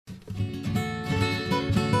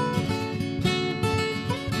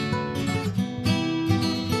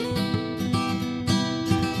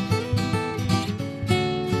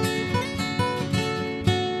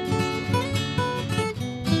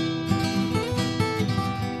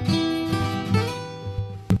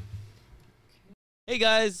Hey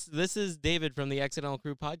guys, this is David from the Accidental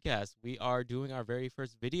Crew podcast. We are doing our very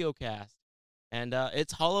first video cast, and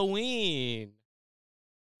it's Halloween.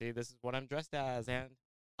 See, this is what I'm dressed as, and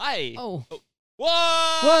hi. Oh. What?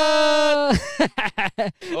 Whoa!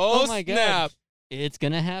 Oh my snap! God. It's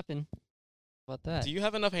gonna happen. How about that? Do you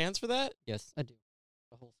have enough hands for that? Yes, I do.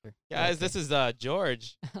 A holster. Guys, this is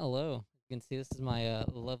George. Hello. You can see this is my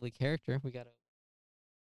lovely character. We got a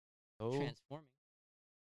Oh, transforming.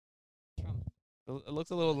 it looks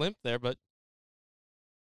a little limp there, but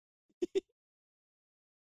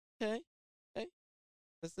okay. Hey,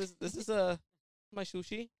 this is my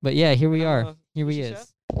sushi. But yeah, here we are. Here sushi he is.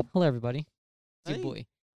 chef. Hello, everybody. It's Hey. your boy.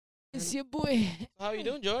 It's And- your boy. How are you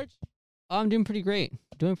doing, George? Oh, I'm doing pretty great.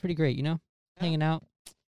 You know? Yeah. Hanging out.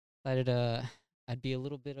 Decided I'd be a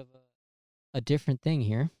little bit of a different thing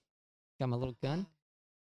here. Got my little gun.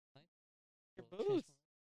 Your boots.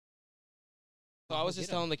 So I was just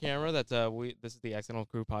telling the camera that this is the Accidental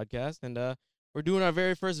Crew podcast, and we're doing our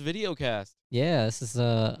very first video cast. Yeah, this is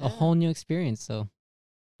a Yeah. whole new experience, so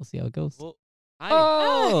we'll see how it goes. Well,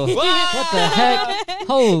 Oh! What the heck?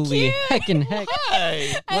 Holy Cute. heckin' heck.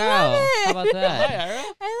 Hi. I Wow, love it. how about that? Hi, Ira.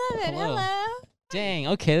 I love it. Hello. Hello. Dang,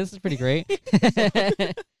 okay, this is pretty great.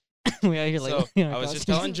 We out here like So in our I was just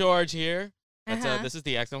costumes. telling George here that Uh-huh. this is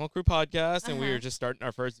the Accidental Crew podcast, and we Uh-huh. were just starting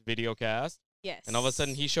our first video cast, Yes. and all of a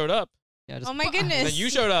sudden he showed up, Yeah, just Oh my bah! and goodness. then you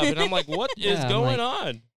showed up, and I'm like, what is Yeah, I'm going like-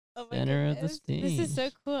 on? Oh my Center of the goodness. This is so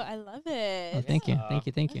stage. cool. I love it. Oh, thank you, Yeah. thank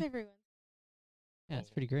you, thank Love you. everyone. Yeah, it's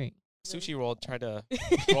pretty great. Sushi roll tried to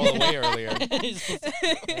roll away earlier.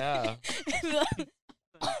 Yeah.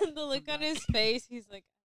 The look on his face, he's like,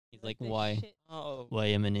 He's like, "This why? shit." Oh, Why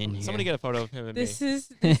am I in here? somebody get a photo of him and This me. is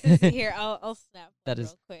here. I'll snap That one is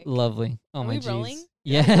real quick. Lovely. Oh Are my we jeez. rolling?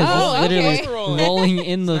 Yes, Oh, literally okay. rolling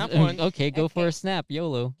in the. Snap one. Okay, go for Okay. a snap,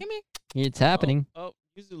 YOLO. Come here. It's happening. Oh,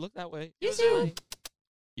 Yuzu, look that way. Yuzu.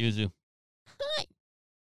 Yuzu. Hi.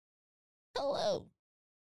 Hello.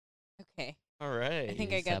 Okay. All right. I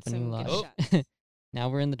think I It's got happening some live. good Oh. shots. Now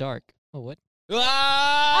we're in the dark. Oh, what?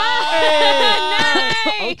 Ah!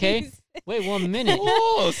 Nice. Okay. Wait 1 minute.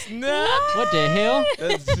 Oh, snap! What the hell?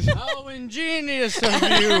 That's- How ingenious of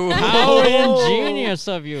you! How Oh. ingenious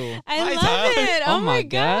of you. I Hi, love Tyler. it. Oh Oh, my my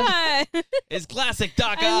God. god. It's classic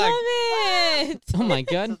Doc I Ock. love it. Oh my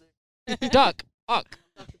god. Duck. Uck.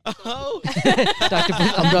 Oh. Dr.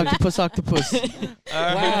 I'm Dr. Puss Octopus. All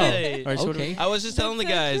Wow. right. All right, so what do Okay. I was just telling the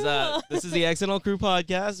That's guys, so cool. this is the Accidental Crew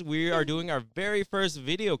podcast. We are doing our very first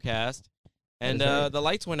video cast, and That is right. the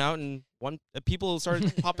lights went out, and people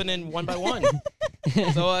started popping in one by one.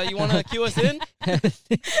 So you want to cue us in?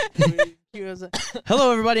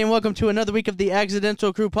 Hello, everybody, and welcome to another week of the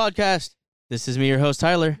Accidental Crew podcast. This is me, your host,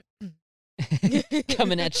 Tyler.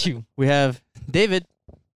 Coming at you. We have David,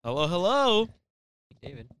 Hello, hello.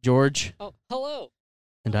 David. George, Oh, hello.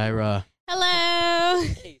 and Ira. Hello.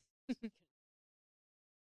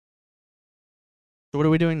 So what are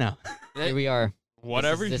we doing now? Here we are.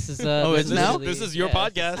 Whatever. This is Oh, this it's is now? literally- This is your yeah,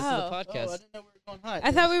 podcast. This is Oh. the podcast. didn't know we were going high.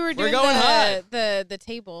 I thought we were We're doing going hot. the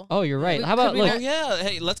table. Oh, you're right. We- How about could we look? Oh yeah.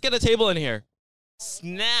 Hey, let's get a table in here.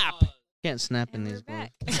 Snap. Can't snap in And these we're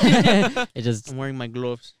gloves. back. It just I'm wearing my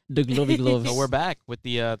gloves. the glovey gloves. So we're back with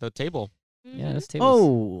the table. Yeah, this Mhm. table's.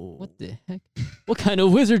 Oh. What the heck? What kind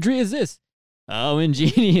of wizardry is this? How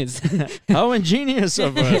ingenious. How ingenious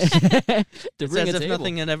of us. To It's bring as a if table.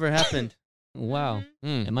 nothing had ever happened. Wow.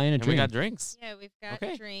 Mhm. Mm. Am I in a And we dream? got drinks. Yeah, we've got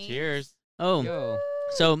Okay. drinks. Cheers. Oh, Yo.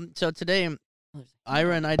 so today,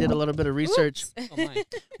 Ira and I did a little bit of research. Oops. Oh my.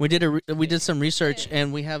 We did some research,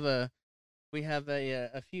 and we have a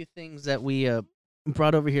few things that we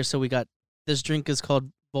brought over here. So we got this drink is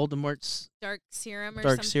called Voldemort's Dark serum or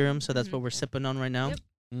Dark something. Serum. So that's what Mhm. we're sipping on right now. Yep.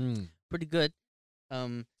 Mm. Pretty good.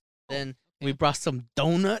 Then we okay. brought some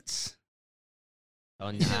donuts Oh,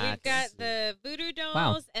 So we've got the voodoo dolls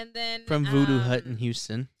Wow. and then from Voodoo Hut in um,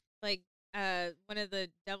 Houston. like one of the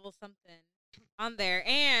devil something on there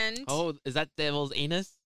and Oh, is that Devil's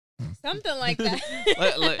Anus? something like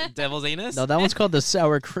that. Devil's Anus? No, that one's called the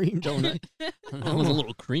sour cream donut. That was a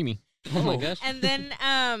little creamy. Oh my gosh. And then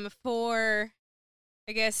for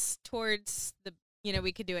I guess towards the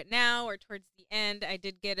we could do it now or towards the end. I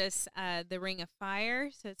did get us the Ring of Fire,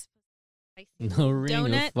 so it's spicy The ring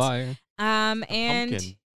donut. of fire. And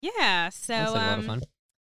pumpkin. yeah, so That's like a lot of fun.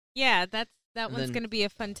 yeah, that And one's then gonna be a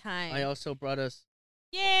fun time. I also brought us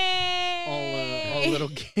Yay! all little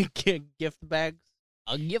gift bags.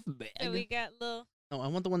 A gift bag. So we got little. Oh, I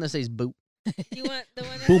want the one that says "boot." You want the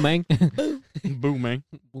one? Boomang. Booming.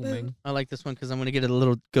 Boomang. I like this one because I'm gonna get a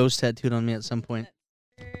little ghost tattooed on me at some point.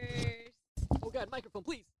 Oh god, microphone,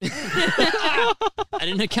 please. I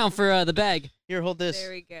didn't account for the bag. Here, hold this.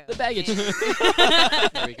 There we go. The baggage.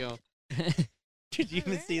 And- There we go. Did you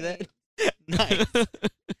even see that? Alright. Nice.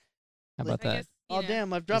 How about I that? guess, you Oh know.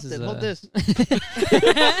 damn! I've dropped This it. is, Hold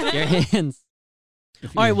this. Your hands.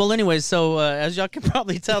 All right. Well, anyways, so as y'all can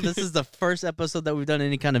probably tell, this is the first episode that we've done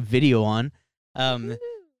any kind of video on.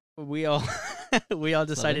 We all we all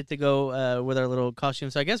decided to go with our little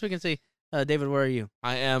costumes. So I guess we can say, David, where are you?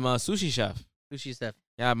 I am a sushi chef. Sushi chef.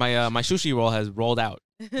 Yeah, my sushi roll has rolled out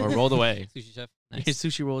or rolled away. Sushi chef. His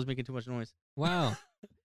Nice. sushi roll is making too much noise. Wow.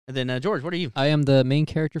 And then George, what are you? I am the main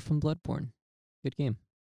character from Bloodborne. Good game.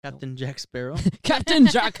 Captain Jack Sparrow. Captain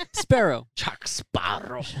Jack Sparrow. Jack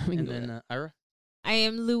Sparrow. We can And go with then Ira. I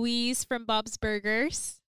am Louise from Bob's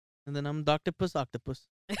Burgers. And then I'm Doctopus Octopus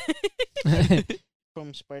that.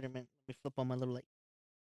 from Spider-Man. Let me flip on my little light.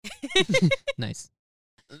 Nice.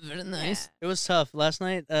 Very nice. It was tough last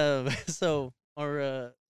night. So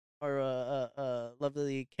our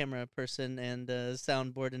lovely camera person and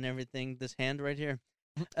soundboard and everything. This hand right here.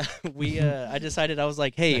 I decided I was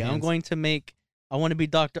like, hey, The I'm hands. going to I want to be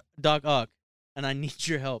Doc Ock, and I need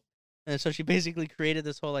your help. And so she basically created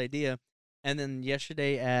this whole idea. And then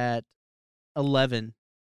yesterday at 11,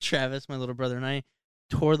 Travis, my little brother, and I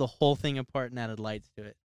tore the whole thing apart and added lights to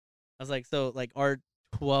it. I was like, so like our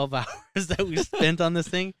 12 hours that we spent on this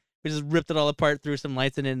thing, we just ripped it all apart, threw some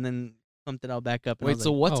lights in it, and then pumped it all back up. And I Wait, was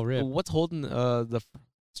so like, what's rip. what's holding the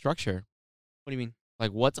structure? what do you mean?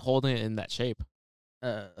 Like, what's holding it in that shape?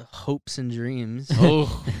 Hopes and dreams.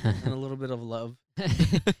 Oh, And a little bit of love.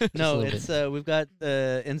 Just a No, little it's bit. we've got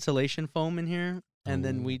the insulation foam in here, and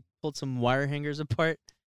then Ooh. we pulled some wire hangers apart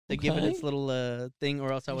to give it its Okay. little thing,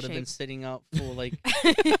 or else I would have been Shape. sitting out full like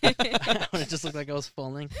it just looked like I was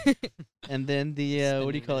falling. And then the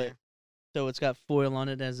what do you call it? So it's got foil on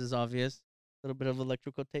it, as is obvious. A little bit of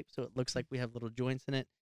electrical tape, so it looks like we have little joints in it.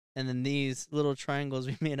 And then these little triangles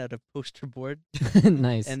we made out of poster board,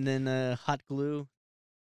 Nice. and then hot glue.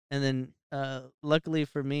 And then luckily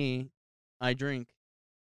for me, I drink.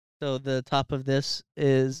 So the top of this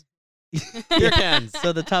is beer cans.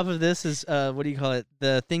 so the top of this is what do you call it?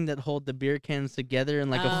 The thing that hold the beer cans together in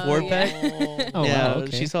like a Oh, 4-pack. yeah. Oh, Yeah, wow,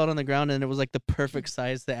 okay. she saw it on the ground and it was like the perfect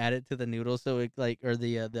size to add it to the noodle. So it like or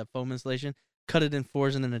the foam insulation, cut it in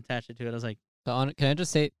 4s and then attach it to it. I was like, Can I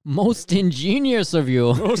just say, most ingenious of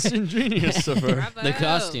you. most ingenious of her. The Bravo.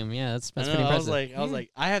 costume, yeah, that's I pretty know, impressive. I was like,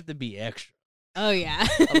 I have to be extra. Oh yeah.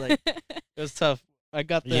 was like- It was tough. I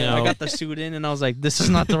got the You I know. got the suit in and I was like, this is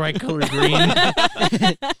not the right color green.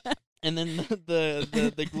 And then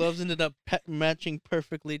the gloves ended up matching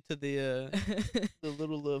perfectly to the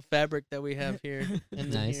little fabric that we have here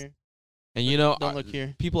and then Nice. here. And you know, Don't look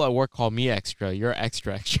here. people at work call me extra. You're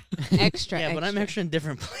extra. Extra. Yeah, but I'm extra in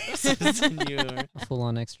different places than you are. Full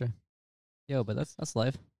on extra. Yo, but that's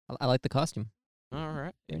live. I like the costume. All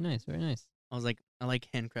right. Very nice, very nice. I was like, I like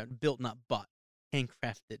handcrafted, built not bought,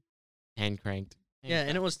 handcrafted. Hand cranked. Yeah,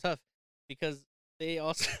 and it was tough because they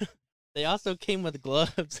also came with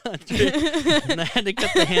gloves under it, and I had to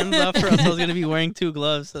cut the hands off, or else I was gonna be wearing 2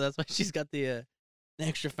 gloves. So that's why she's got the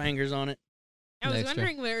extra fingers on it. I was Extra.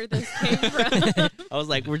 wondering where this came from. I was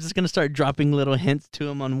like, we're just gonna start dropping little hints to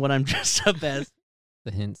him on what I'm dressed up as.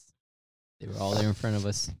 The hints. They were all there in front of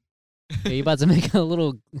us. Are you about to make a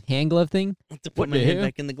little hand glove thing? To put What my the head hell?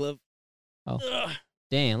 back in the glove. Oh. Ugh.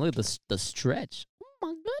 Damn, look at the stretch.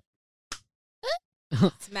 Oh my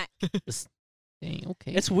Smack. god. Dang,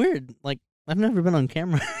 okay. It's weird. Like I've never been on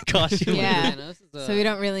camera in costume. Yeah. no, this is So we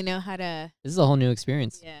don't really know how to. This is a whole new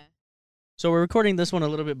experience. Yeah. So we're recording this one a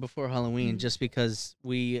little bit before Halloween, Mhm. just because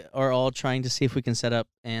we are all trying to see if we can set up.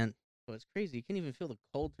 And well, it's crazy. You can't even feel the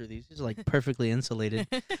cold through these. These are like perfectly insulated.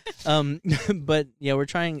 But yeah, we're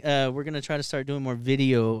trying. We're gonna try to start doing more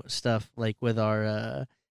video stuff, like with our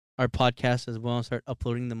podcast as well, and start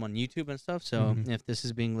uploading them on YouTube and stuff. So Mhm. if this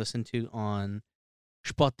is being listened to on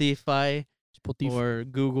Spotify Spotify. or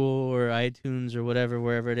Google or iTunes or whatever,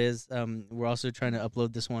 wherever it is, we're also trying to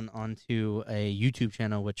upload this one onto a YouTube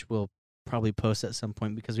channel, which we'll probably post at some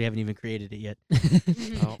point because we haven't even created it yet.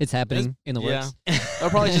 Oh. It's happening in the Yeah. works. It'll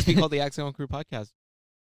probably just be called the Accidental Crew Podcast.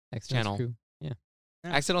 Excellent Channel. crew. Yeah.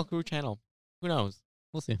 Accidental Crew channel. Who knows?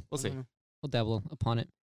 We'll see. We'll see. We'll dabble upon it.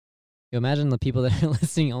 You imagine the people that are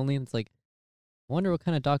listening only, and it's like, I wonder what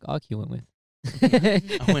kind of Doc Ock you went with.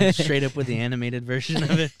 I went straight up with the animated version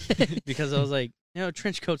of it because I was like,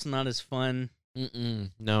 trench coat's not as fun.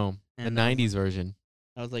 Mm-mm. No. And the 90s version.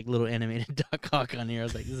 I was like little animated Doc Ock on here. I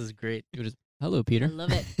was like, this is great. Hello, I Peter.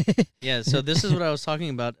 love it. Yeah, so this is what I was talking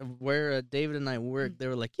about. Where David and I work, they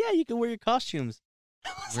were like, yeah, you can wear your costumes.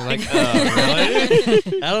 We're like,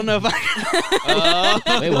 really? I don't know if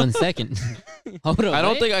I. Wait 1 second. Hold on. I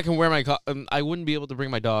don't wait. think I can wear my. I wouldn't be able to bring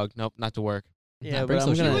my dog. Nope, not to work. Yeah, bring but I'm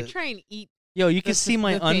social You gonna. would try and eat. Yo, you can the- see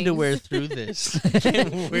my the things. underwear through this. I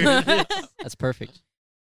can't wear this. That's perfect.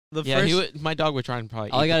 The Yeah, first, my dog would try and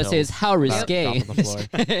probably. All eat I gotta the say is pills. how Drop risque. on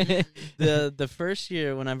the floor. the first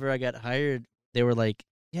year, whenever I got hired, they were like,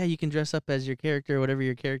 "Yeah, you can dress up as your character, whatever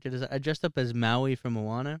your character does." I dressed up as Maui from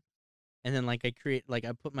Moana, and then like I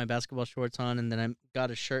put my basketball shorts on, and then I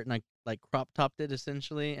got a shirt and I like crop topped it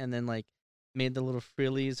essentially, and then like made the little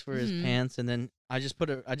frillies for his Mhm. pants, and then I just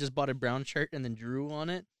bought a brown shirt and then drew on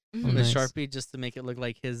it Mhm. with Nice. a Sharpie just to make it look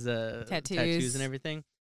like his tattoos and everything.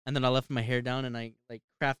 And then I left my hair down and I like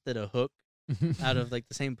crafted a hook out of like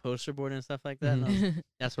the same poster board and stuff like that. And I was,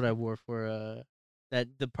 that's what I wore for that.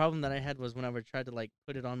 The problem that I had was whenever I tried to like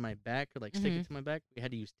put it on my back or like stick Mhm. it to my back, we had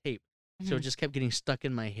to use tape. So it Mhm. just kept getting stuck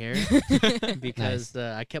in my hair because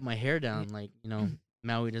I kept my hair down. Like,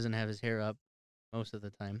 Maui doesn't have his hair up most of the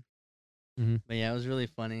time. Mhm. But yeah, it was really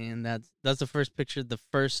funny. And that's the first picture.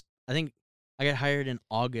 I think I got hired in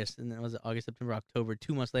August, and then it was August, September, October.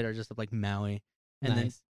 2 months later, I just up like Maui. And then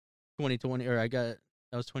Nice. 2020, or that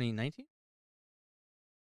was 2019?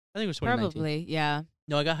 I think it was 2019. Probably, yeah.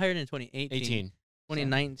 No, I got hired in 2018. 18.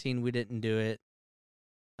 2019, we didn't do it.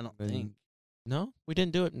 I don't Then- think. No, we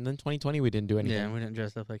didn't do it. And then 2020, we didn't do anything. Yeah, we didn't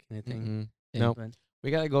dress up like anything. Mm-mm. Yeah, Nope. But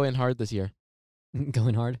We gotta go in hard this year.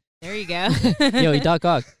 Going hard. There you go. Yo, Doc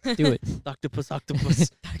Ock, do it. octopus.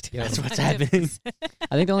 Yo. That's what's happening.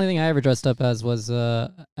 I think the only thing I ever dressed up as was I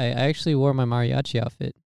actually wore my mariachi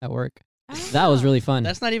outfit at work. That was really fun.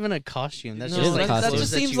 That's not even a costume. That's No, just that- like that that clothes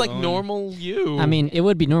just that seems you like own. normal you. I mean, it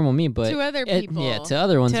would be normal me, but to other it- people. yeah, to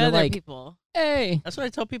other ones, to they're other like, people. hey. That's what I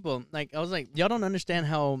tell people. Like, I was like, y'all don't understand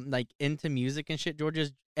how like into music and shit George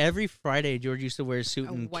is. Every Friday, George used to wear a suit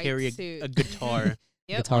A and white carry suit. a guitar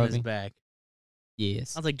Yep. Guitar on with his me. back.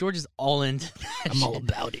 Yes. I was like, George is all into that I'm all shit.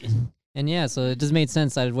 about it. And yeah, so it just made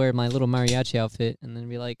sense. I'd wear my little mariachi outfit and then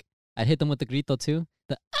be like, I'd hit them with the grito too.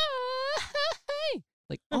 The hey,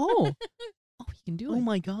 like you can do it. Oh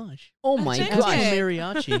my gosh. Oh my That's That's gosh, it.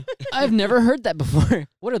 mariachi. I've never heard that before.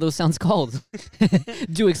 What are those sounds called?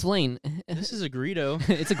 Do explain. This is a grito.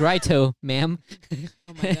 It's a grito, ma'am.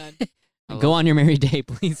 Oh my god. Go on your merry day,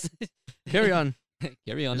 please. Carry on.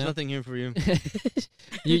 Carry on There's now. nothing here for you.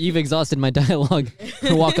 You've exhausted my dialogue.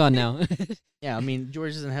 Walk on now. Yeah, I mean,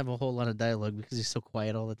 George doesn't have a whole lot of dialogue because he's so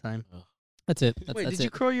quiet all the time. That's it. Wait, That's did you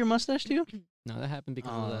it. curl your mustache too? No, that happened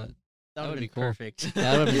because Aw, of that. That would would be be cool. perfect.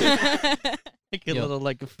 That would be. Like a Yo. little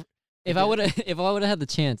like. If I would have had the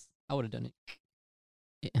chance, I would have done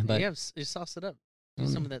it. Yeah, but You sauce it up. Do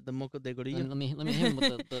Mm. some of that the moco de let gorillo. me hit him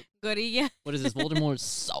with the Gorilla. what is this Voldemort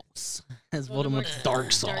sauce? That's Voldemort's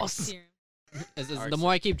dark sauce. serum. The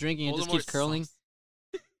more I keep drinking, it just keeps Voldemort curling. sauce.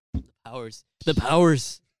 The powers. The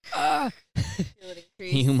powers. Ah. Feel it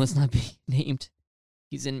He increase. who must not be named.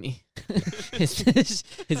 He's in me.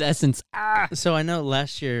 his essence. Ah. So I know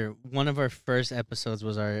last year one of our first episodes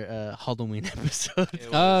was our Halloween episode, It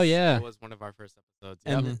Oh, was- yeah. It was one of our first episodes.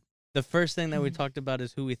 and Yep. the first thing that we Mhm. talked about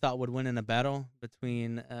is who we thought would win in a battle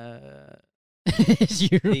between the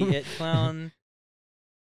You- It Clown,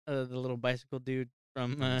 the little bicycle dude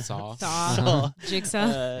from Saw. Saw. Saw, Jigsaw.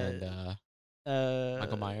 And Michael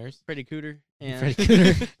Michael Myers. Freddy Cooter, and Freddy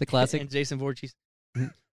Cooter, the classic. and Jason Voorhees.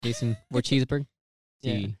 Jason or Cheeseburg.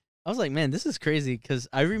 Yeah. See. I was like, man, this is crazy because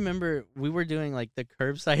I remember we were doing like the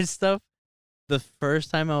curbside stuff the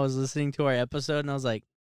first time I was listening to our episode, and I was like,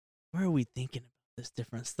 where are we thinking about this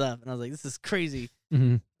different stuff? And I was like, this is crazy. Mhm.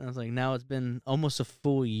 And I was like, now it's been almost a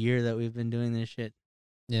full year that we've been doing this shit.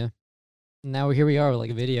 Now here we are with like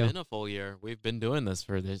a video. It's been a full year. We've been doing this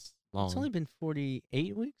for this long. It's only been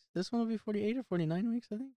 48 weeks. This one will be 48 or 49 weeks,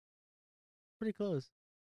 I think. Pretty close.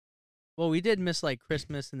 Well, we did miss like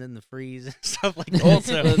Christmas and then the freeze and stuff like that.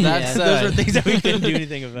 Also, So that's, those uh, were things that we couldn't do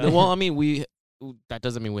anything about. Well, I mean, that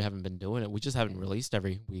doesn't mean we haven't been doing it. We just haven't released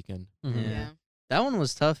every weekend. Mhm. Yeah. Yeah. That one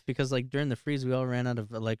was tough because like during the freeze we all ran out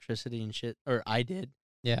of electricity and shit. Or I did.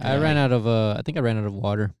 Yeah, I Yeah. ran out of I think I ran out of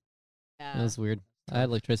water. That Yeah. was weird. I had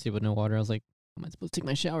electricity but no water. I was like, how am I supposed to take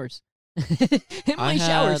my showers? Hit my I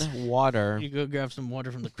showers. had water You go grab some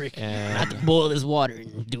water from the creek. I have to and boil this water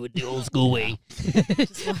and do it the old school way.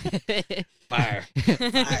 Fire.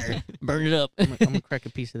 Fire. Burn it up. I'm gonna crack a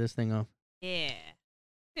piece of this thing off. Yeah.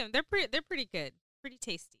 Yeah, they're pretty good. Pretty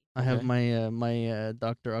tasty. I have Okay. my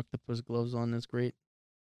Dr. Octopus gloves on. That's great.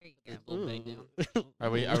 There you go. Little bag down. are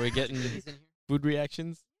we getting He's in here. food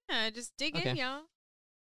reactions? Yeah, just dig Okay. in, y'all.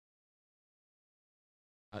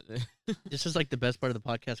 This is like the best part of the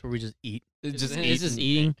podcast where we just eat. Just It's just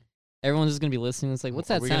eating. Everyone's just gonna be listening. It's like, what's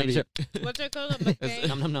Are that we sound? gonna What's it called? A mukbang?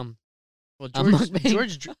 Num num num. Well, A George, mukbang.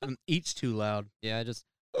 George eats too loud. Yeah, I just.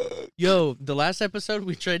 Yo, the last episode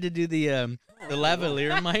we tried to do the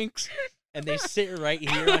lavalier mics, and they sit right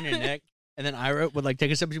here on your neck, and then Ira would like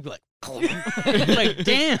take a sip, and she'd be like, like,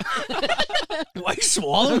 damn, why you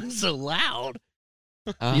swallowing so loud?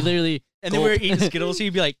 You literally. And then we were eating Skittles, so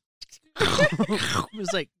you'd be like, it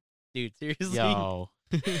was like, dude, seriously, Yo.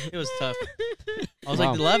 it was tough. I was Wow.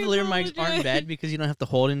 like, the lavalier mics aren't bad because you don't have to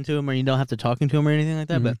hold into them or you don't have to talk into them or anything like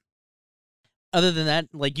that. Mhm. But other than that,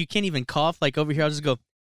 like you can't even cough. Like over here, I'll just go,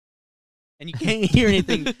 and you can't hear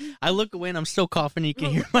anything. I look away and I'm still coughing. And you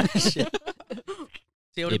can hear my shit. See, it would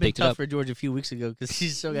They have been picked it tough up. for George a few weeks ago because he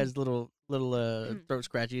still got his little throat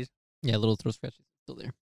scratchies. Yeah, little throat scratches still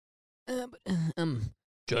there.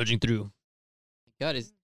 Judging through. God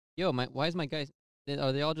is, why is my guy?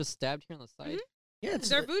 Are they all just stabbed here on the side? Yeah, it's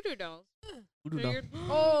They're voodoo dolls. voodoo So doll. you're-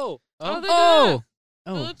 Oh, Oh, look at oh, It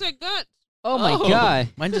Oh, looks like guts. oh my Oh. God!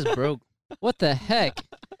 mine just broke. What the heck?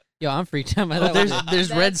 Yo, I'm freaked out by Oh, that. there's one. there's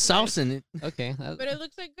red That's sauce in it. Okay, But it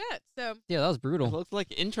looks like guts. So yeah, that was It brutal. looks like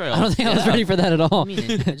I entrails. don't think I was Yeah. ready for that at all. I mean,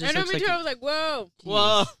 it just I know looks me like too. I was like, whoa.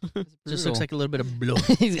 Whoa. just looks like a little bit of blood.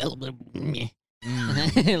 He's got a little bit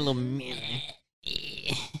of a little meh.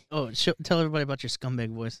 Oh, tell everybody about your scumbag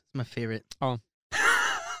voice. It's my favorite. Oh.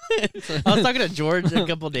 I was talking to George a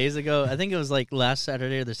couple days ago. I think it was like last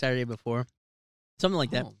Saturday or the Saturday before, something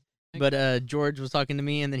like that. Oh, But George was talking to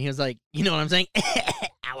me, and then he was like, "You know what I'm saying?"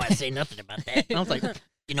 I want to say nothing about that. And I was like,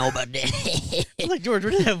 "You know about that?" I was like, "George,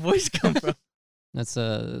 where did that voice come from?" that's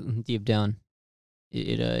deep down.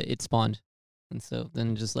 It spawned, and so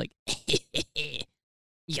then just like,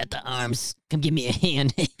 you got the arms. Come give me a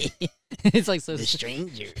hand. It's like so. The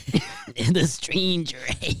stranger. The stranger.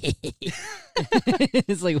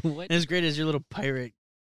 It's like what? And as great as your little pirate.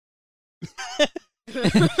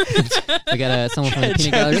 We got someone from the peanut Travis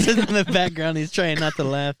gallery. is in the background. He's trying not to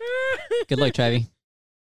laugh. Good luck, Travi.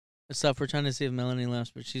 What's up? We're trying to see if Melanie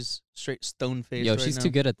laughs, but she's straight stone faced. Yo, right she's now. too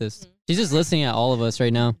good at this. She's just listening at all of us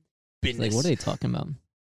right now. She's like, Business. what are they talking about?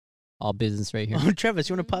 All business right here. Oh, Travis,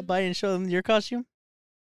 you want to pop by and show them your costume?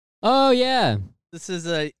 Oh yeah. This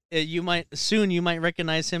is you might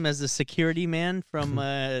recognize him as the security man from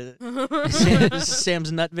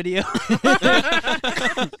Sam's nut video.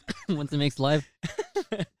 Once it makes live.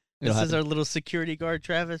 This is our little security guard,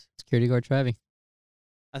 Travis. security guard Travi.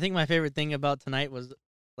 I think my favorite thing about tonight was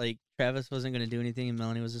like Travis wasn't gonna do anything, and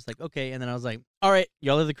Melanie was just like, okay. And then I was like, all right,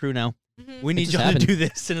 y'all are the crew now. We need just y'all happened. to do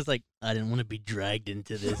this. And it's like, I didn't want to be dragged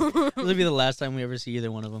into this. This will be the last time we ever see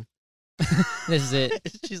either one of them. This is it.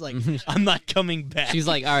 She's like, I'm not coming back. She's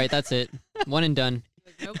like, all right, that's it. One and done.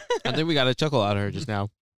 Nope. I think we got a chuckle out of her just now.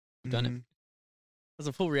 Done it. It was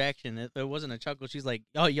a full reaction. It wasn't a chuckle. She's like,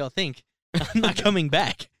 oh, y'all think I'm not coming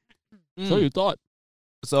back. So you thought.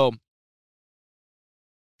 So,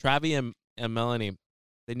 Travi and Melanie,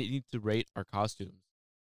 they need to rate our costumes.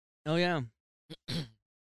 Oh, yeah.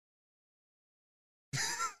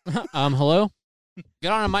 Hello?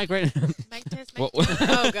 Get on a mic right now. Mic test, What- mic test.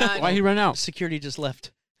 Oh, God. Why he run out? Security just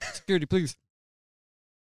left. Security, please.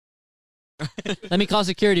 Let me call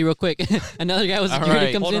security real quick. Another guy with All security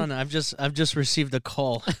right. comes Hold in. on. I've just received a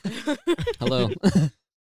call. Hello.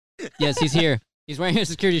 Yes, he's here. He's wearing a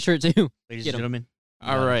security shirt too. Ladies Get and him. gentlemen.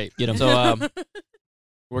 All right. Get him. So,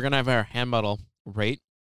 we're going to have our hand model rate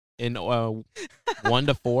in 1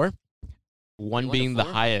 to 4. 1 to being the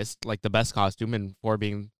 4? highest, like the best costume, and 4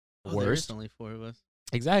 being Oh, there is worst. only 4 of us.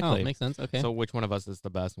 Exactly. Oh, makes sense. Okay. So which one of us is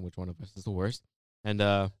the best and which one of us is the worst? And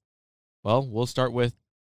well, we'll start with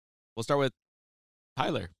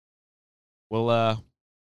Tyler. We'll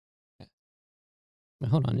Wait,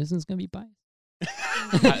 hold on. Isn't this gonna be biased?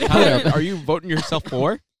 Tyler, are you voting yourself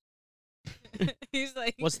for? He's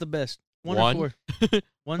like, What's the best? 1 1? or 4?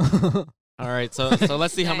 1? All right, so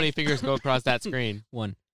let's see how many fingers go across that screen.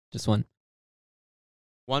 One. Just one.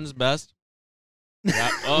 1's best. Yeah.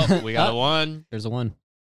 Oh, we got a 1. There's a one.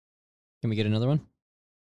 Can we get another one?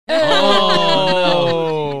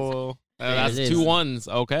 Oh, There that's it 2 is. 1s.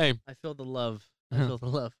 Okay. I feel the love. I Uh-huh. feel the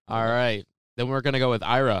love. All right. Then we're gonna go with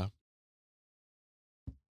Ira.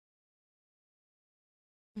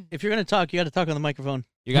 If you're going to talk, you got to talk on the microphone.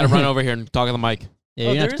 You got to run over here and talk on the mic. Yeah,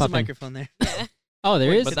 Oh, you're there gonna is have a to pop in. microphone there. yeah. Oh,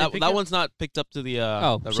 there is. But they that pick that up? one's not picked up to the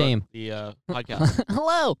Oh, the shame. the podcast.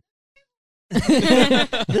 Hello.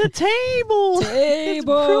 The table.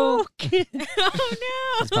 Table. Broken. Oh,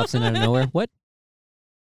 no. Just pops in out of nowhere. What?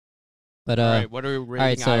 But All right, what are we rating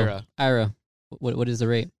right, so- Ira? Ira, what is the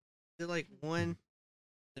rate? Is it like 1,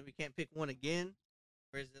 then we can't pick 1 again?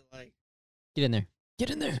 Or is it like, Get in there.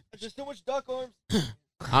 Get in there. there's just so much duck arms?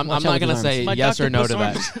 I'm Watch not out with gonna his say My yes or no octopus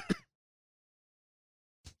to arms. that.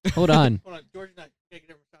 Hold on. Hold on, George and I gotta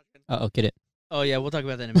get our massage gun. Oh, get it. Oh yeah, we'll talk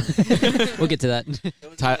about that in a minute. We'll get to that.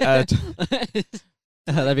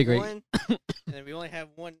 That'd be great. One, and then we only have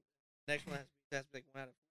one. Next one has to be like 1 out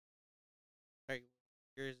of 4. Right,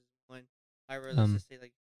 yours is 1. Ira, let's just say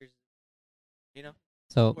like yours is, you know?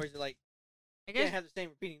 So Or is it like, I you can't guess have the same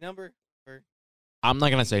repeating number? Or I'm not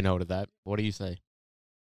gonna say no to that. What do you say?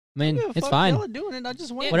 I mean, Yeah, it's fuck, fine. Y'all are doing it. I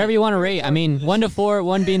just went. Whatever you want to rate. I mean, 1 to 4,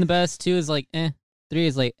 1 being the best, 2 is like 3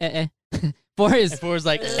 is like 4 is And 4 is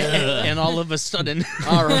like, and all of a sudden,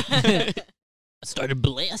 All right. I started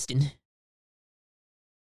blasting.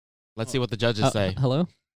 Let's see what the judges say. Hello,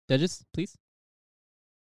 judges, please.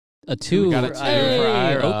 A 2. got a 2 for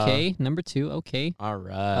Hey, Ira. okay, number 2. Okay. All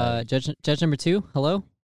right. Judge number 2. Hello.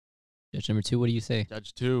 Judge number 2. What do you say?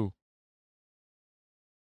 Judge 2.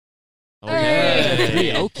 Hey.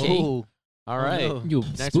 Okay. 3. Okay. oh, All right. no. You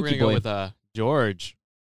Next, we're spooky gonna go boy. with George,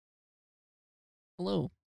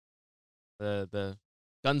 Hello. the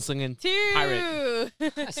gunslinging. 2. Pirate.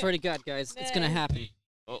 I swear to God, guys, it's gonna happen.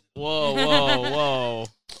 Oh, whoa.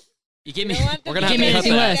 You give You me. don't want We're the gonna have Give to me cut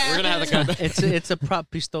anything that. less. We're gonna have to cut that. it's a prop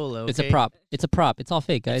pistola. It's a okay? prop. It's a prop. It's all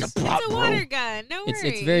fake, guys. It's a water gun. No worries.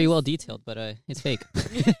 It's very well detailed, but it's fake.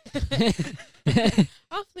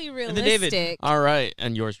 Awfully And then David. realistic. All right,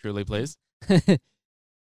 and yours truly, please.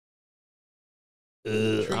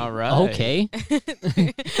 All right. Okay.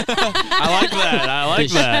 I like that. I like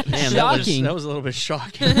that. Damn, Shocking. that was a little bit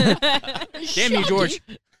shocking. Damn you, George.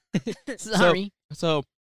 Sorry. So,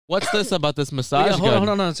 what's this about this Yeah, massage hold gun? on,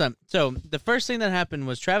 hold on, son. So the first thing that happened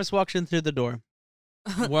was Travis walks in through the door.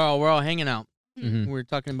 we're all hanging out. Mhm. We're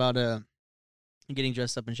talking about getting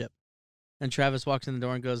dressed up and shit. And Travis walks in the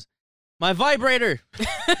door and goes, "My vibrator!"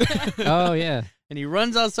 Oh yeah. And he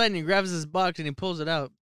runs outside and he grabs his box and he pulls it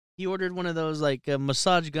out. He ordered one of those like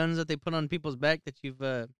massage guns that they put on people's back that they've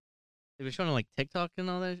been showing on like TikTok and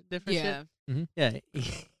all that different Yeah. shit. Yeah,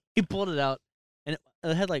 he pulled it out and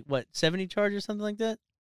it had like what 70 charge or something like that.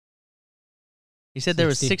 He said there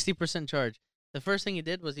was 60. 60% charge. The first thing he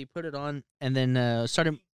did was he put it on and then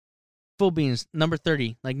started full beans, number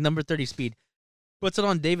 30, like number 30 speed. Puts it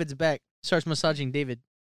on David's back, starts massaging David,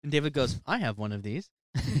 and David goes, "I have one of these."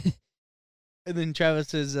 And then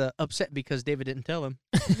Travis is upset because David didn't tell him.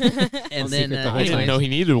 And then secret the whole I time. didn't even know he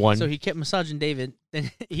needed one. so he kept massaging David.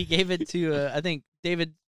 Then he gave it to I think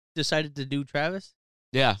David decided to do Travis.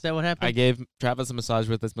 yeah, Is that what happened? I gave Travis a massage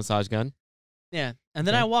with this massage gun. Yeah. And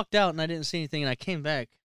then Okay. I walked out and I didn't see anything and I came back.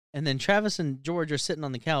 And then Travis and George are sitting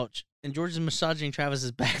on the couch and George is massaging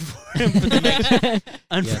Travis's back for him for the next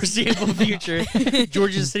unforeseeable future.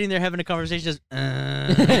 George is sitting there having a conversation, just,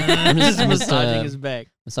 just massaging his back.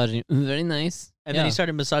 Massaging. Very nice. And Yeah. then he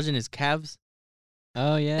started massaging his calves.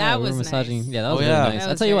 Oh yeah. That we were was massaging. nice. Yeah, that Oh, was yeah. really nice. That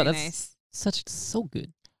I'll was tell you what. very That's nice. so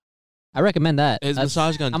good. I recommend that. His That's-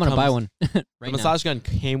 massage gun. I'm gonna buy comes- one right The now. massage gun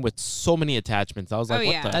came with so many attachments. I was Oh, like,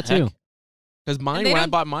 what yeah. the That heck? too. Because mine, they when I don't-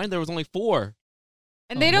 bought mine, there was only 4.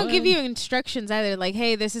 And they Oh, don't give what? you instructions either. Like,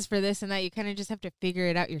 hey, this is for this and that. You kind of just have to figure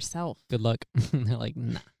it out yourself. Good luck. They're like,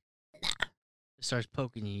 nah. It starts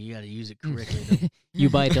poking you. You got to use it correctly. Though. You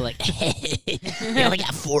buy it, they're like, you only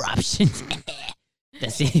got 4 options.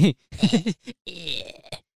 That's it.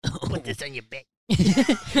 Put this on your back. Put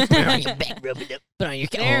it on your back, rub it up. Put it on your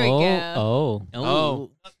There we go. Oh.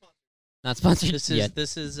 Oh. Not sponsored This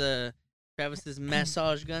is yet. Travis's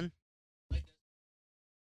massage gun.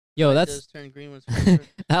 Yo, It that's does turn green when it's flipped.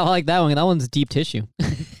 I like that one. That one's deep tissue.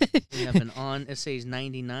 We have an on. It says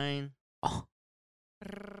 99.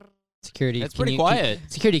 Security. It's can pretty you- quiet.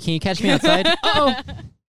 Security, can you catch me outside? Oh.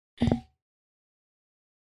 Can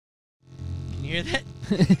you hear that?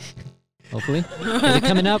 Hopefully. Is it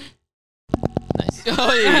coming up? Nice.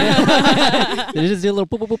 Oh, yeah. Did it just do a little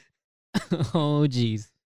boop, boop, boop? Oh, jeez.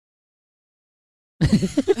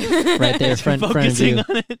 Right there, front of Focusing you.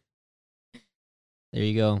 on it. There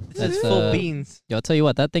you go. This That's is full beans. Yo, I'll tell you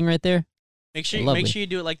what, that thing right there. Make Lovely. sure you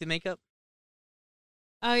do it like the makeup.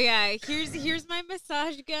 Oh yeah, here's my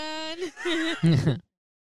massage gun.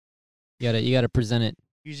 you gotta present it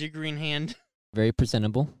Use your green hand. very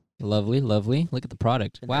presentable. Lovely, lovely. Look at the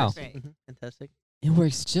product. Wow. Fantastic. Right. Mhm. Fantastic. It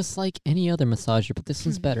works just like any other massager, but this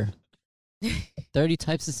one's better. 30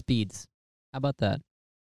 types of speeds. How about that?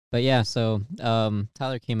 But yeah, so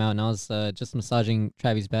Tyler came out and I was just massaging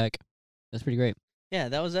Travis' back. That's pretty great. Yeah,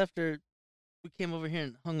 that was after we came over here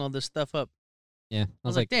and hung all this stuff up. Yeah. I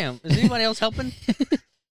was like, damn, is anybody else helping?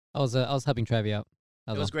 I was helping Travis out.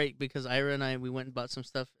 It was great because Ira and I, we went and bought some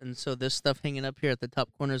stuff. And so this stuff hanging up here at the top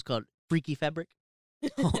corner is called Freaky Fabric.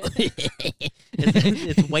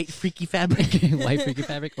 It's white freaky fabric. White freaky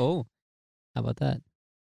fabric. Oh, how about that?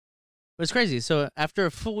 But it's crazy. So after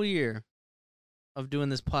a full year, of doing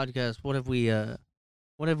this podcast, what have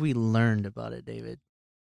we learned about it, David?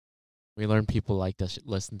 We learned people like to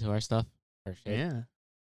listen to our stuff. Our shit. Yeah,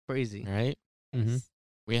 crazy. Right. Mm-hmm.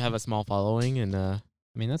 We have a small following, and I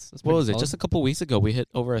mean, that's what was it? pretty Just a couple weeks ago, we hit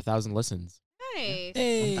over 1,000 listens. Nice.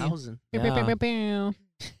 Hey. 1,000. solid. Yeah.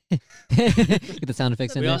 Get the sound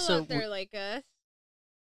effects So in We there. people also- out there like us.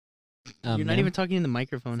 You're not ma'am? even talking in the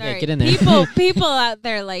microphone. Sorry. get in there. People out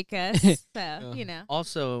there like us. So you know.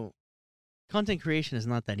 Also, content creation is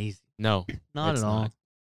not that easy. No, Not it's at all. not.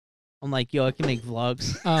 I'm like, yo, I can make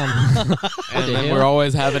vlogs. And the then hell? we're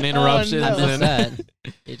always having interruptions. no. I missed and that.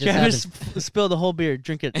 It just Travis happened. spill the whole beer.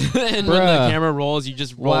 Drink it. and when the Bruh. camera rolls, you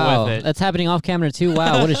just roll Wow, with it. that's happening off camera too.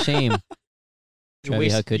 Wow, what a shame. Trevi,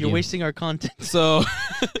 how could you're you? wasting our content. So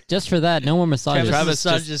Just for that, no more massages. Travis Travis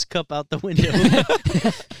massaged his cup out the window.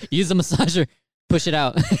 Use the massager. Push it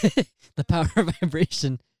out. The power of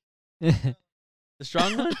vibration. The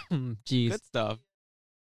strong one? Jeez. good stuff.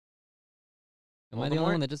 Am I the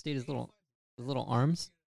only one that just ate his little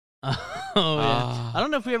arms? Oh, yeah. Ah. I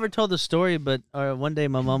don't know if we ever told the story, but one day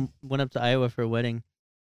my mom went up to Iowa for a wedding.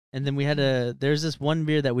 And then there's this one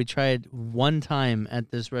beer that we tried one time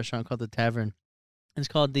at this restaurant called The Tavern. It's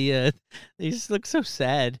called they just look so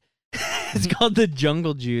sad. It's called the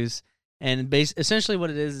Jungle Juice. And essentially what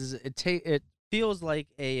it is it feels like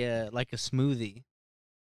a smoothie.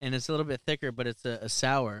 And it's a little bit thicker, but it's a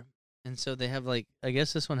sour. And so they have I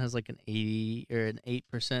guess this one has like an 80 or an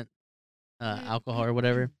 8% alcohol or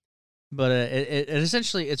whatever. But it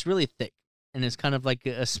essentially, it's really thick. And it's kind of like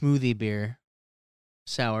a smoothie beer,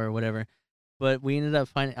 sour or whatever. But we ended up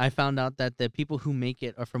I found out that the people who make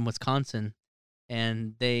it are from Wisconsin.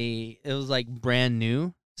 And it was like brand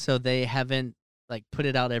new. So they haven't put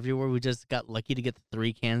it out everywhere. We just got lucky to get the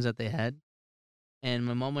 3 cans that they had. And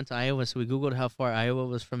my mom went to Iowa, so we Googled how far Iowa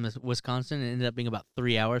was from Wisconsin, and it ended up being about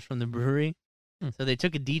 3 hours from the brewery. So they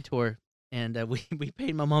took a detour, and we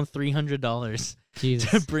paid my mom $300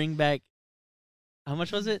 Jesus. to bring back, how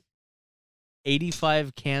much was it?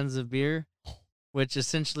 85 cans of beer, which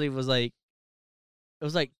essentially was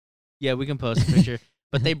yeah, we can post a picture.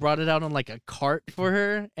 But they brought it out on a cart for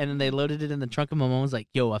her, and then they loaded it in the trunk. And my mom was like,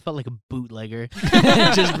 "Yo, I felt like a bootlegger,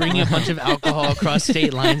 just bringing a bunch of alcohol across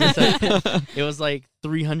state lines." And stuff. It was like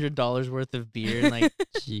 $300 worth of beer and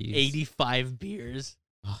Jeez. 85 beers.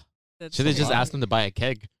 That's Should have just a lot. asked them to buy a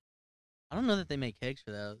keg. I don't know that they make kegs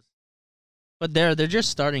for those, but they're just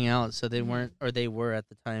starting out, so they weren't, or they were at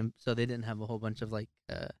the time, so they didn't have a whole bunch of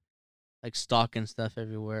stock and stuff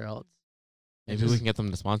everywhere else. Maybe we can get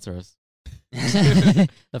them to sponsor us. The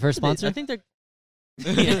first sponsor? I think they're.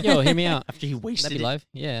 Yo, hear me out. After he wasted That'd be it. live?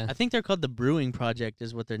 Yeah. I think they're called the Brewing Project,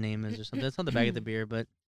 is what their name is, or something. That's on the back of the beer, but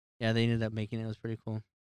yeah, they ended up making it. It was pretty cool.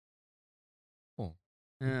 Cool.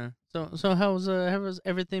 Yeah. So how's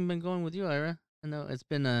everything been going with you, Ira? I know it's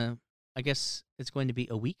been I guess it's going to be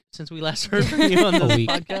a week since we last heard from you on A this week.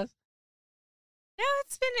 podcast. No,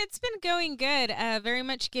 it's been going good. Very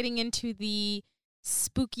much getting into the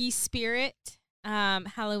spooky spirit.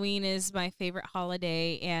 Halloween is my favorite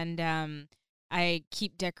holiday, and I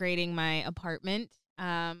keep decorating my apartment.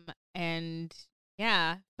 And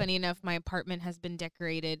yeah, funny enough, my apartment has been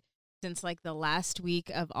decorated since the last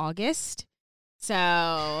week of August.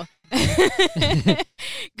 So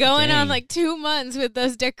going on Dang. 2 months with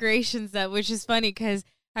those decorations up, which is funny because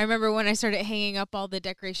I remember when I started hanging up all the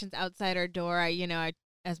decorations outside our door, I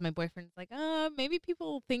as my boyfriend's like, maybe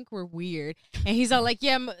people think we're weird. And he's all like,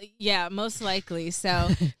 yeah, most likely. So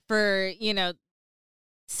for,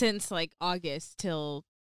 since August till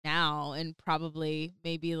now, and probably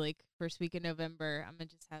maybe first week of November, I'm going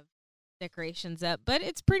to just have decorations up. But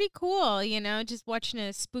it's pretty cool, just watching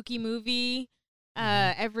a spooky movie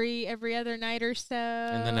every other night or so.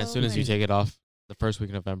 And then as soon as you take it off, the first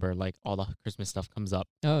week of November, all the Christmas stuff comes up.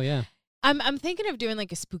 Oh, yeah. I'm thinking of doing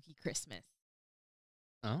a spooky Christmas.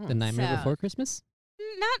 Oh. The Nightmare So- Before Christmas?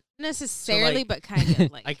 Not necessarily, but kind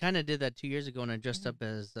of I kind of did that 2 years ago when I dressed up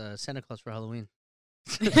as Santa Claus for Halloween.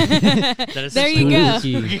 There you go.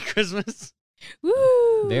 Spooky. Spooky Christmas.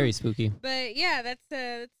 Woo! Very spooky. But yeah,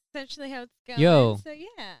 that's essentially how it's going. Yo. So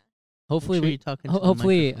yeah. Hopefully, Make sure you're talking to the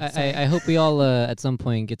hopefully, microphone. I hope we all at some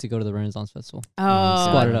point get to go to the Renaissance Festival. Oh.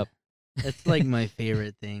 Squat it up. It's my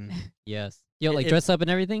favorite thing. Yes. Yo, It- dress up and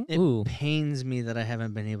everything? It Ooh. pains me that I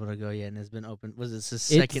haven't been able to go yet, and it's been open. Was this the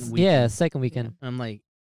It's- second week? Yeah, second weekend. I'm like,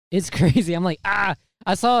 It's crazy. I'm like, I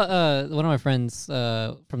saw one of my friends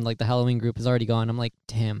from the Halloween group is already gone. I'm like,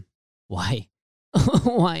 damn, why?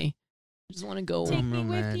 Why? I just want to go. Take I'm me real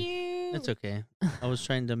with mad. you. it's okay. I was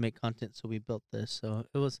trying to make content, so we built this. So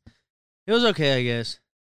it was okay, I guess.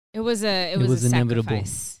 It was a was inevitable.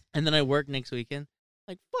 sacrifice. And then I work next weekend.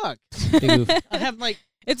 Like, fuck. Big oof. I have like.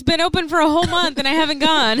 It's been open for a whole month and I haven't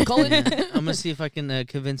gone. Call it. I'm gonna see if I can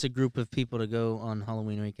convince a group of people to go on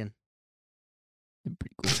Halloween weekend.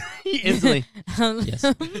 Pretty cool. Instantly. Yes.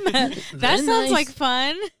 that Very sounds nice. like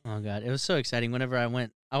fun. Oh god, it was so exciting. Whenever I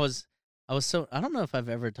went, I was so. I don't know if I've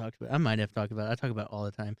ever talked about. I might have talked about it. I talk about it all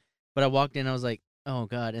the time. But I walked in, I was like, oh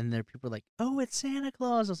god, and there people were like, oh, it's Santa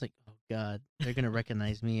Claus. I was like, oh god, they're gonna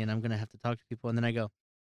recognize me, and I'm gonna have to talk to people. And then I go,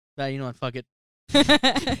 ah, you know what? Fuck it.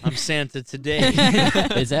 I'm Santa today.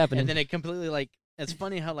 It's happening. And then it completely like. It's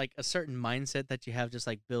funny how like a certain mindset that you have just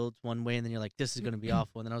like builds one way, and then you're like, this is gonna be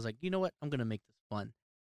awful. And then I was like, you know what? I'm gonna make this fun.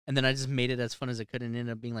 And then I just made it as fun as I could, and it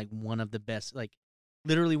ended up being like one of the best, like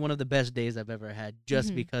literally one of the best days I've ever had.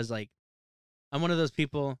 Just Mhm. because like I'm one of those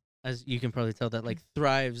people, as you can probably tell, that like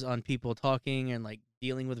thrives on people talking and like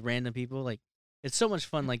dealing with random people. Like it's so much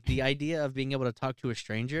fun. Like the idea of being able to talk to a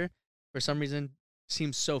stranger for some reason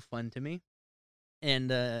seems so fun to me.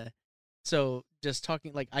 And so just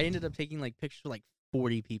talking, like I ended up taking like pictures with like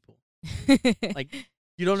 40 people. Like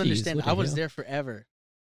you don't Jeez, understand. look I at was you. there forever.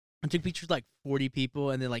 I took pictures with like 40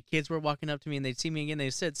 people, and then like kids were walking up to me and they'd see me again.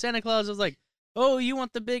 They said, Santa Claus. I was like, oh, you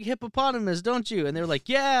want the big hippopotamus, don't you? And they were like,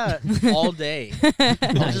 yeah, all day. I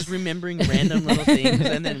was just remembering random little things.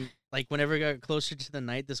 And then like whenever it got closer to the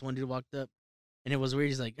night, this one dude walked up and it was weird.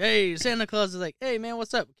 He's like, hey, Santa Claus. Is like, hey, man,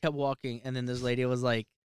 what's up? Kept walking. And then this lady was like,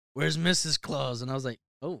 where's Mrs. Claus? And I was like,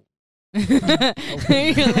 oh. You're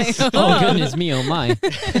like, Oh goodness me! Oh my!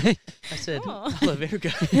 I said, Oh. Hola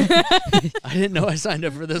Verga. I didn't know I signed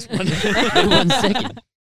up for this one. 1 second.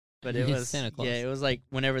 But it He's was Santa Claus. yeah, it was like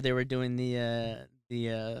whenever they were doing the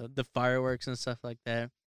fireworks and stuff like that,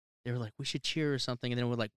 they were like, we should cheer or something, and then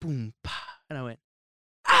we're like, boom, pa, and I went,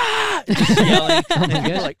 ah, just yelling, Oh and my people were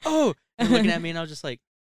gosh. like, oh, and looking at me, and I was just like,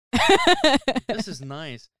 this is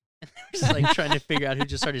nice. And they were just like trying to figure out who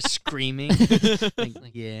just started screaming.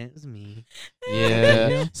 Like, yeah, it was me.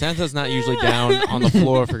 Yeah. Santa's not usually down on the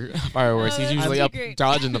floor for fireworks. He's that's usually too up great.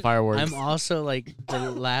 dodging the fireworks. I'm also like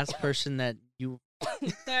the last person that you.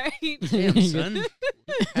 Sorry. Damn, son.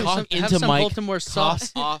 Have Cough some, into have some mic, Baltimore Cough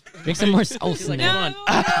sauce. off. Drink some more sauce She's in like, there. come on. No.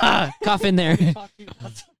 Ah! Cough in there.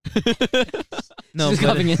 No, Just but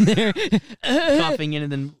coughing in there. coughing in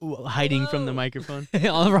and then hiding from the microphone.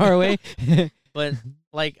 All far away. But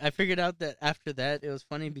like I figured out that after that it was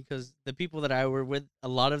funny because the people that I were with a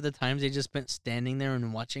lot of the times they just spent standing there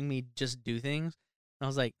and watching me just do things. And I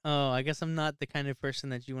was like, oh, I guess I'm not the kind of person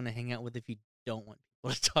that you want to hang out with if you don't want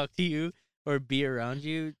people to talk to you or be around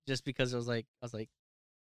you. Just because I was like,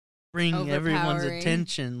 bring everyone's Overpowering.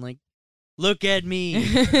 attention. Like, look at me.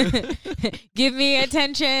 Give me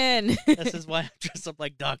attention. This is why I dress up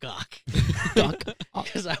like Doc Ock. Doc.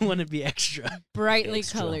 Because I want to be extra. Brightly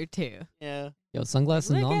Extra. colored too. Yeah. Yo,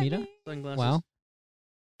 sunglasses and Look all, at Mita. me. Sunglasses. Wow.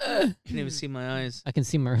 Can't even see my eyes. I can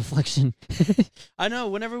see my reflection. I know.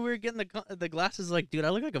 Whenever we were getting the glasses, like, dude, I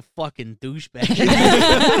look like a fucking douchebag.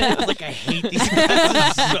 I was like, I hate these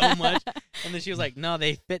glasses so much. And then she was like, no,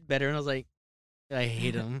 they fit better. And I was like, I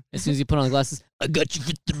hate them. As soon as you put on the glasses, I got you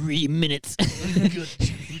for 3 minutes.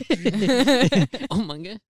 Oh my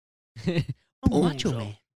god. Oh, macho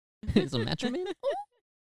man. It's a macho man?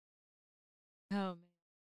 Oh man.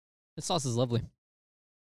 The sauce is lovely.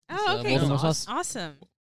 Oh, okay. Voldemort Sauce. sauce. Awesome.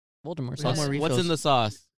 Voldemort One sauce. more What's in the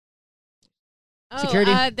sauce? Oh,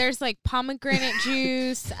 Security? there's like pomegranate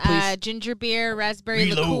juice, Please. ginger beer, raspberry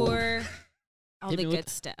Reload. liqueur, all Hit the me with good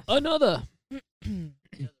stuff. Another.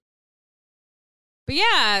 But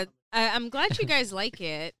yeah, I'm glad you guys like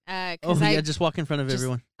it. Oh, Because yeah, I just walk in front of just-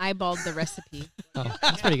 everyone. eyeballed the recipe. Oh,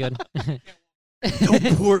 that's pretty good.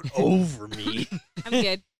 Don't pour it over me. I'm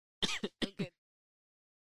good. I'm good.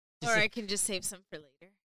 Just Or like- I can just save some for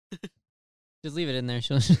later. Just leave it in there.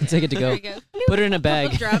 She'll take it to There go. we go. Put it in a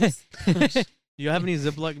bag. Drops. Do you have any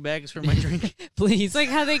Ziploc bags for my drink? Please. It's like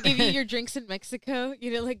how they give you your drinks in Mexico.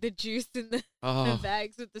 You know, like the juice in the Oh,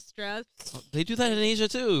 bags with the straws. they do that in Asia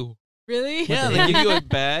too. Really? Yeah, the they give you a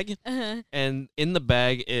bag, Uh-huh. and in the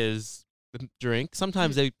bag is the drink.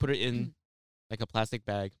 Sometimes they put it in like a plastic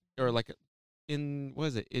bag, or like in what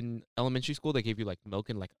is it? In elementary school, they gave you like milk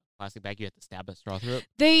in like a plastic bag. You had to stab a straw through it.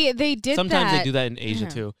 They did Sometimes that. they do that in Asia Yeah.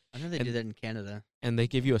 too, I know they do that in Canada. and they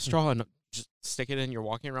give you a straw and just stick it in. You're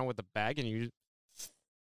walking around with the bag, and you.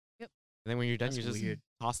 Yep. And then when you're done, That's you just weird.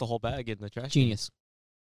 toss the whole bag in the trash. can. Genius.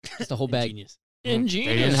 It's the whole bag. Genius. They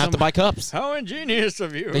didn't have to buy cups. How ingenious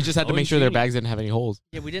of you. They just had to make sure their bags didn't have any holes.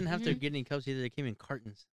 Yeah, we didn't have to Mhm. get any cups either. They came in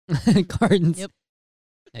cartons. Cartons. Yep.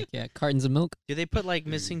 Heck yeah. Cartons of milk. Do they put like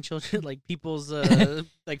missing children, like people's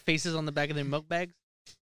like faces on the back of their milk bags?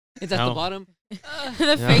 It's at No. the bottom.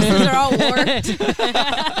 The faces are all warped.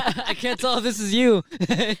 I can't tell if this is you.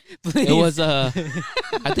 Please. It was I think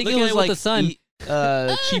Look it at was it with like the sun.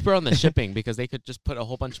 cheaper on the shipping because they could just put a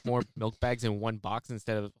whole bunch more milk bags in one box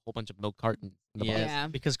instead of a whole bunch of milk cartons in the box. Yeah.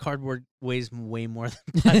 because cardboard weighs way more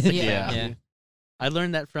than plastic. Yeah. bags Yeah. do. I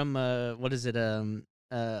learned that from what is it?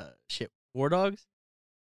 War Dogs.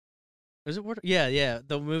 Was it War? Yeah,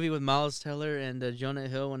 the movie with Miles Teller and Jonah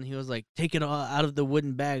Hill when he was like, take it all out of the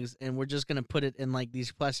wooden bags and we're just gonna put it in like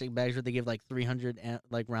these plastic bags where they give like 300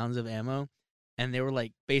 like rounds of ammo, and they were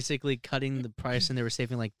like basically cutting the price and they were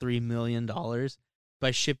saving like $3 million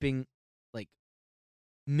by shipping like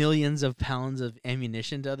millions of pounds of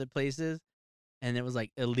ammunition to other places. And it was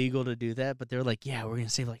like illegal to do that, but they were like, "Yeah, we're gonna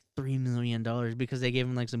save like $3 million because they gave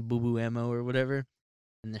them like some boo boo ammo or whatever."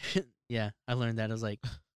 And yeah, I learned that. I was like,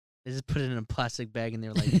 they just put it in a plastic bag, and they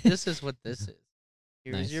were like, "This is what this is.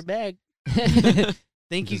 Here's Nice. your bag.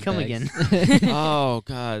 Thank you. Just Come bags. again." Oh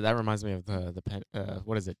god, that reminds me of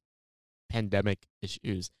what is it? Pandemic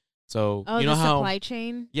issues. So Oh, you know the how supply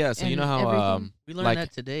chain. yeah, so you and know how everything? We learned Like-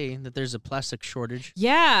 that today that there's a plastic shortage.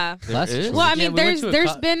 Yeah. there Plastic is? shortage. Well, I Yeah, mean, we went to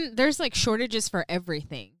a there's like shortages for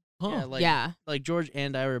everything. Huh. Yeah, like Yeah. like George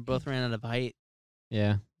and Ira both ran out of height.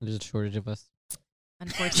 Yeah, there's a shortage of us.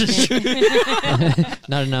 Unfortunately.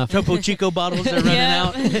 Not enough. Topo Chico bottles are running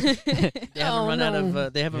out. They haven't Oh, run out of no.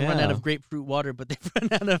 they haven't run out Yeah. of grapefruit water, but they've run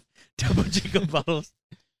out of Topo Chico bottles.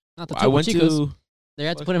 Not the I Topo went Chicos. to They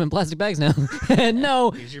had to put them in plastic bags now. No.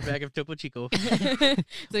 Here's your bag of Topo Chico. It's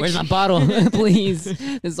like, Where's my bottle? Please.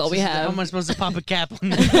 This is all we How am I have. supposed to pop a cap on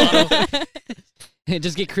this bottle?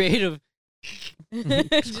 Just get creative.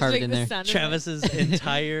 Just carve it make in the there. sound effect. Travis's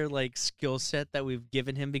entire like skill set that we've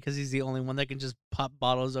given him because he's the only one that can just pop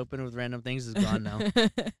bottles open with random things is gone now.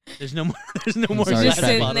 There's no more. There's no more. sorry, Just glass Travis.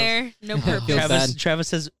 sitting bottles. there, no Feels purpose. bad.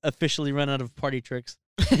 Travis has officially run out of party tricks.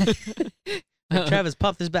 Like, Travis,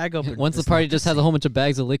 pop this bag open. Once the It's party not just the has a whole bunch of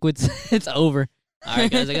bags of liquids, it's over. All right,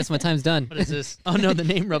 guys, I guess my time's done. What is this? Oh no, the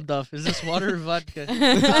name rubbed off. Is this water or vodka?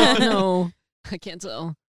 Oh, no. I can't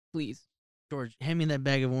tell. Please. George, hand me that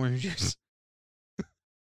bag of orange juice.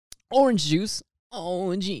 Orange juice. Oh,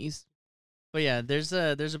 jeez. But yeah, there's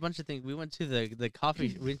a bunch of things. We went to the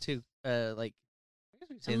coffee. We went to like I guess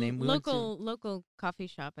we could say the name. We went to, Local coffee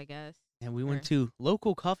shop, I guess. and we went to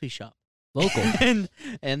local coffee shop. Local.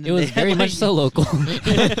 and It was very much so local.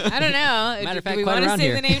 I don't know. Matter of Do fact, we quite want to around say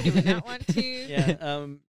here. the name? Do we not want to? Yeah.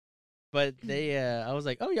 But they I was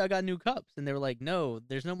like, "Oh, y'all got new cups." And they were like, "No,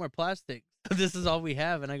 there's no more plastic. This is all we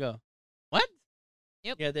have." And I go, "What?"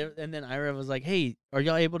 Yep. Yeah, and then Ira was like, "Hey, are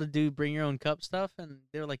y'all able to do bring your own cup stuff?" And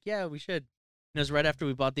they were like, "Yeah, we should." And it was right after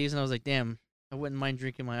we bought these, and I was like, "Damn, I wouldn't mind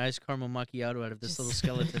drinking my iced caramel macchiato out of this little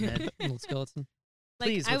skeleton head." Little skeleton. Like,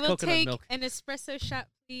 Please, I with will coconut take milk. an espresso shot,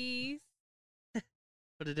 please.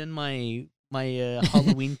 Put it in my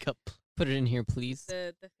Halloween cup. Put it in here, please.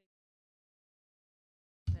 The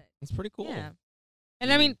It's pretty cool. Yeah.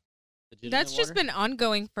 And I mean, that's just been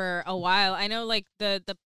ongoing for a while. I know, like the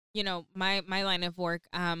you know, my line of work,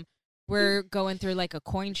 we're going through like a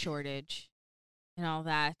coin shortage and all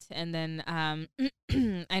that, and then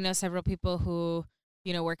I know several people who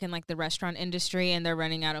work in like the restaurant industry, and they're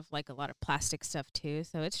running out of like a lot of plastic stuff too.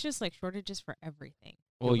 So it's just like shortages for everything.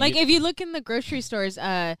 Well, Like if you look in the grocery stores,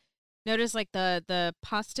 notice like the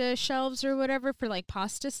pasta shelves or whatever for like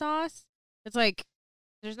pasta sauce. It's like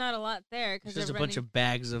there's not a lot there because There's a bunch of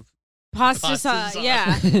bags of pasta sauce.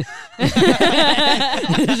 Yeah.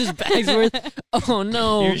 There's just bags worth. Oh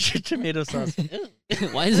no! Here's your tomato sauce.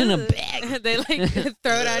 Why is it in a bag? They like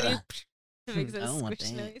throw it on you. It makes I a don't want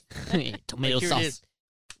squish that. noise. Tomato Here it sauce. is.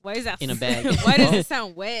 Why is that In a bag. Why does it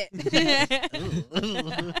sound wet?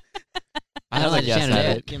 I have a like guess Shannon at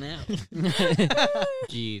Ed. it. Get out.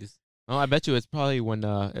 Jeez. Oh, I bet you it's probably when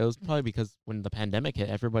it was probably because when the pandemic hit,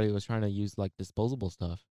 everybody was trying to use like disposable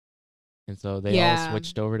stuff, and so they all Yeah.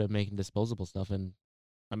 switched over to making disposable stuff. And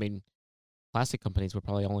I mean, plastic companies were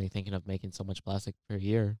probably only thinking of making so much plastic per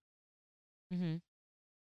year, Mm-hmm.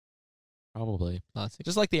 probably Plastic.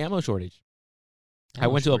 just like the ammo shortage. I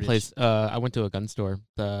Ammo went shortage. to a place. I went to a gun store,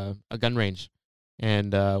 a gun range,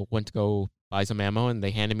 and went to go buy some ammo, and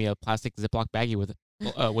they handed me a plastic Ziploc baggie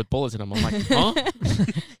with bullets in them. I'm like, huh?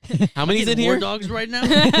 How many's in War here? dogs right now?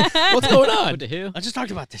 What's going on? What the hell? I just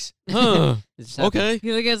talked about this. Huh. This just happened. Okay.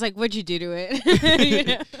 You look at us like, what'd you do to it? You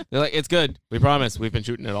know? They're like, it's good. We promise. We've been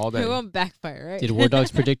shooting it all day. It won't backfire, right? Did War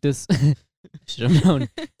Dogs predict this? Should have known.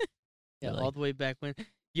 Yeah, Like- all the way back when.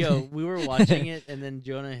 Yo, we were watching it, and then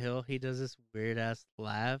Jonah Hill, he does this weird ass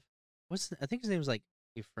laugh. I think his name was like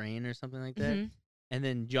Efrain or something like that. Mhm. And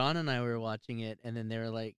then John and I were watching it, and then they were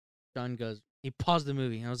like, John goes, he paused the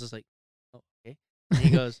movie, and I was just like, oh, okay. And he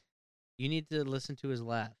goes, you need to listen to his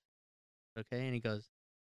laugh, okay? And he goes,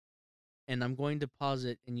 and I'm going to pause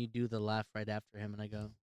it, and you do the laugh right after him. And I go,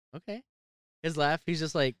 okay. His laugh, he's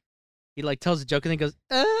just like, he like tells a joke and then goes,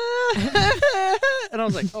 and I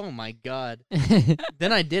was like, oh my God.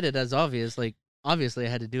 Then I did it as obvious. Like, obviously I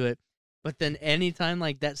had to do it. But then anytime,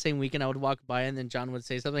 like that same weekend, I would walk by and then John would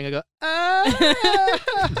say something. I go,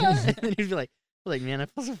 and then he'd be like, man, I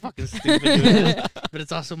feel so fucking stupid doing this. But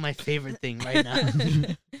it's also my favorite thing right now.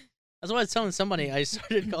 That's why I was telling somebody. I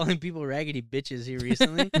started calling people raggedy bitches here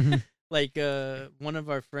recently. Like one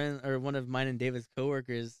of our friends, or one of mine and David's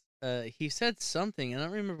coworkers, he said something, and I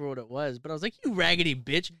don't remember what it was, but I was like, you raggedy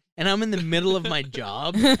bitch. And I'm in the middle of my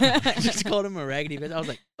job. I just called him a raggedy bitch. I was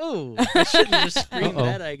like, oh, I shouldn't have just screamed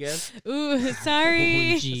that, I guess. Ooh,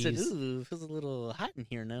 sorry. Oh, I said, jeez. ooh, it feels a little hot in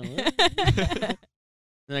here now. Then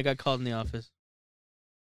I got called in the office.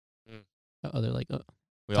 Oh, they're like, oh.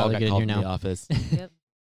 We all Tyler, got get in called here in the now. office. Yep.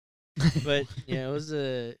 But yeah, it was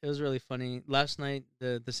really funny. Last night,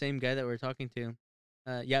 the same guy that we were talking to,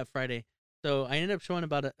 Friday. So I ended up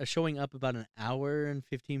showing up about an hour and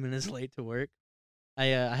 15 minutes late to work. I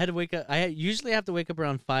had to wake up. I usually have to wake up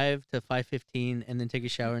around 5 to 5:15 and then take a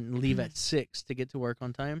shower and leave at 6 to get to work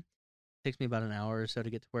on time. It takes me about an hour or so to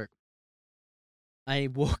get to work. I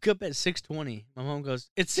woke up at 6:20. My mom goes,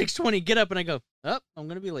 "It's 6:20. Get up!" And I go, "Oh, I'm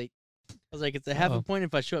gonna be late." I was like, "It's a half a point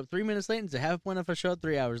if I show up 3 minutes late, and it's a half a point if I show up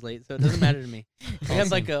 3 hours late. So it doesn't matter to me." I have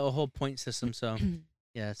like a whole point system, so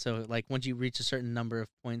yeah. So like once you reach a certain number of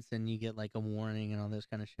points, then you get like a warning and all this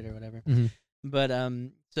kind of shit or whatever. Mhm. But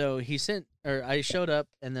so I showed up,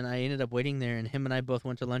 and then I ended up waiting there, and him and I both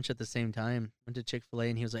went to lunch at the same time. Went to Chick-fil-A,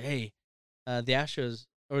 and he was like, "Hey, the Astros,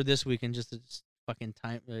 or this weekend, just to fucking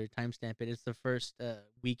timestamp it. It's the first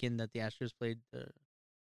weekend that the Astros played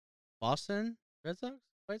Boston Red Sox,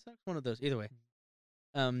 White Sox, one of those. Either way,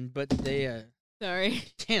 but they Sorry.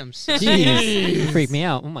 damn, Jeez, you freaked me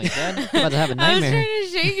out. Oh my God, I'm about to have a I was nightmare. trying to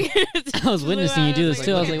shake it. I was witnessing you do this like,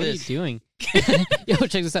 too. I was look like, at what are you this. doing? Yo,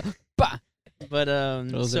 check this out. Bah! But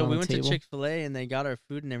Throws it so on we the went table. to Chick-fil-A, and they got our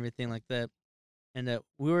food and everything like that. And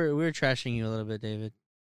we were trashing you a little bit, David.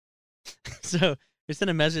 So we sent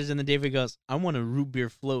a message, and then David goes, "I want a root beer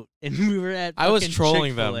float," and we were at. I was fucking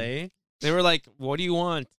trolling them. Chick-fil-A. They were like, "What do you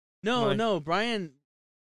want?" Why? No, Brian,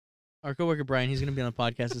 our coworker Brian, he's gonna be on the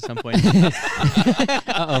podcast at some point.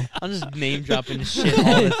 Uh-oh. I'm just name dropping his shit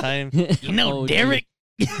all the time. You know, Oh, Derek.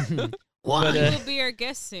 Why? But, He will be our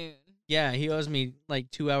guest soon. yeah, he owes me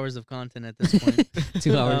like 2 hours of content at this point.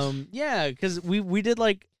 2 hours. Yeah, because we did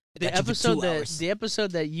like I got you for 2 hours. the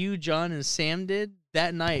episode that you, John, and Sam did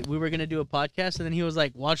that night. We were gonna do a podcast, and then he was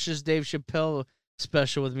like, "Watch this Dave Chappelle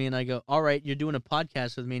special with me," and I go, "All right, you're doing a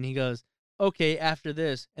podcast with me," and he goes, "Okay, after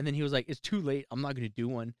this," and then he was like, "It's too late. I'm not gonna do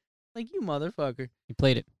one." Like, you motherfucker. You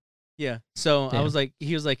played it. Yeah. So I Damn. was like,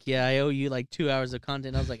 he was like, "Yeah, I owe you like 2 hours of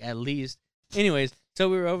content." I was like, "At least." Anyways, so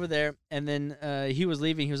we were over there, and then he was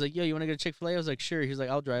leaving. He was like, "Yo, you want to go to Chick-fil-A?" I was like, "Sure." He was like,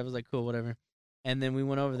 "I'll drive." I was like, "Cool, whatever." And then we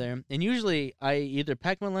went over there. And usually I either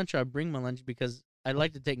pack my lunch or I bring my lunch because I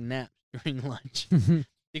like to take naps during lunch.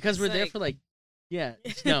 Because we're there Psych. for like, yeah.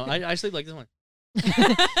 No, I sleep like this one.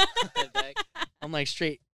 I'm like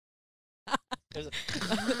straight.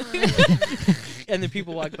 And then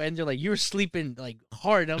people walk by and they're like, "You're sleeping like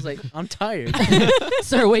hard." And I was like, "I'm tired."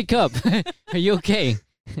 Sir, wake up. Are you okay?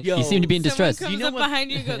 Yo, You seem to be in Someone distress. comes You know up what-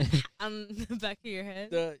 behind you and goes on the back of your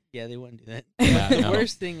head. Yeah, they wouldn't do that. Yeah, The no.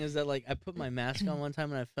 worst thing is that like I put my mask on one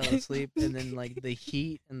time and I fell asleep, and then like the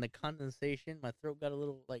heat and the condensation, my throat got a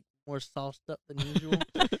little like more sauced up than usual,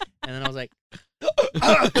 and then I was like, and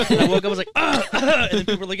I woke up, I was like, and then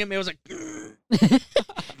people were looking at me, I was like,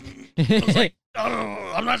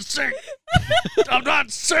 "Oh, I'm not sick. I'm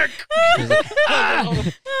not sick." Oh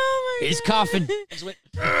my He's God. coughing. I just went,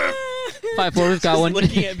 5-4, we've got just one.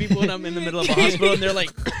 looking at people, and I'm in the middle of a hospital, and they're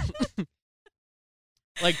like,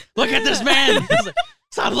 "Look at this man." I was like,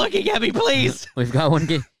 "Stop looking at me, please." We've got one.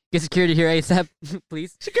 Get security here ASAP,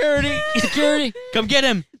 please. Security, Security, come get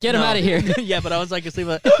him. get him No. out of here. Yeah, but I was like asleep.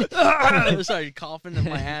 Like, I started coughing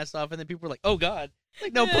my ass off, and then people were like, "Oh God!"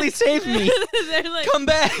 Like, "No, please save me. They're like, Come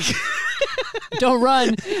back. Don't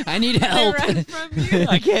run. I need they help. run from you.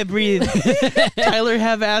 I can't breathe. Tyler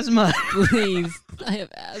have asthma." Please. I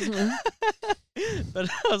have asthma. But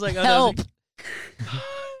I was like, Help.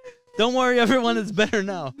 "Don't worry, everyone. It's better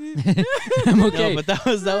now." I'm okay. No, but that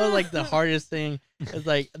was like the hardest thing. It's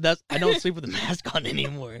like I don't sleep with a mask on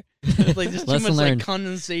anymore. It's like there's too Lesson much like learned.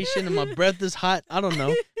 condensation, and my breath is hot. I don't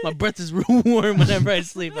know. My breath is real warm whenever I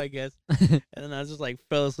sleep, I guess. And then I was just like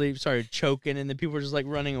fell asleep, started choking, and then people were just like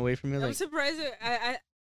running away from me. I'm Like, surprised.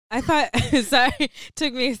 I thought. Sorry,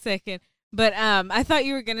 took me a second. But I thought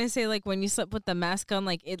you were gonna say like when you slept with the mask on,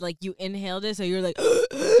 like it, like you inhaled it, so you're like,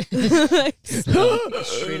 like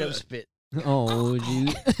straight up spit. Oh,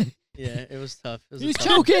 dude. Yeah, it was tough. It was a He's tough-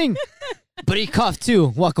 choking. But he coughed too.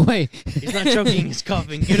 Walk away. He's not choking. He's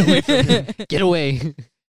coughing. Get away from him. Get away.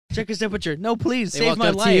 Check his temperature. No, please They save walk my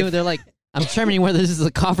up life. to you. They're like, I'm determining whether this is a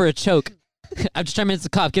cough or a choke. I'm determining it's a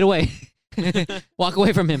cough. Get away. Walk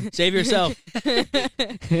away from him. Save yourself.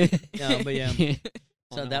 No, but yeah.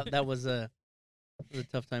 Oh, So no. that was a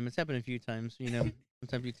tough time. It's happened a few times. You know,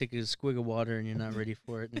 sometimes you take a swig of water and you're not ready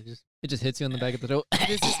for it, and It just hits you on the back of the throat.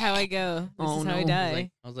 This is how I go. This Oh, is how I no.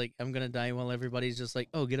 die. I was like, I'm gonna die while everybody's just like,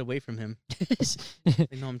 oh, get away from him.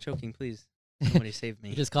 Like, no, I'm choking. Please, somebody save me.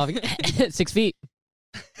 You're just coughing. 6 feet.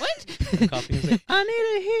 What? I'm coughing. I was like, I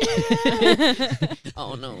need a healer.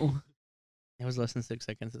 Oh no. It was less than 6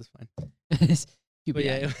 seconds. It's fine. You But be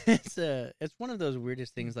yeah, out. it's one of those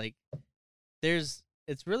weirdest things. Like, it's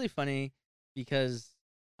really funny because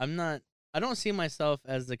I don't see myself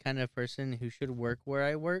as the kind of person who should work where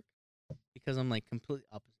I work because I'm like completely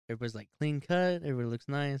opposite. Everybody's like clean cut, everybody looks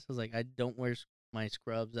nice. I was like, I don't wear my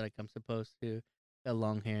scrubs like I'm supposed to. Got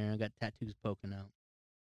long hair, I got tattoos poking out.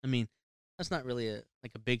 I mean, that's not really a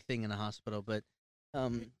big thing in a hospital, but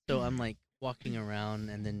so I'm like walking around,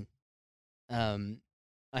 and then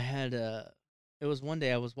I had it was one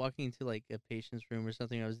day I was walking into like a patient's room or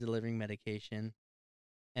something. I was delivering medication,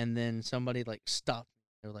 and then somebody like stopped me.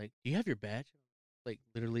 They're like, "Do you have your badge?" Like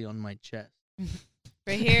literally on my chest.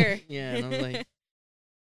 Right here. Yeah, and I was like,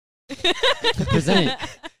 Present it.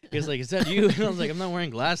 he was like, "Is that you?" And I was like, "I'm not wearing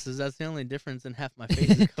glasses. That's the only difference, and half my face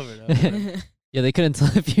is covered up." Yeah, they couldn't tell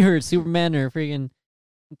if you were Superman or freaking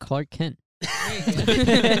Clark Kent.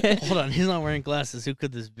 Hold on, he's not wearing glasses. Who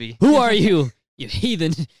could this be? Who are you? You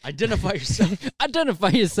heathen. Identify yourself. Identify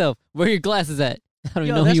yourself. Where are your glasses at? I don't even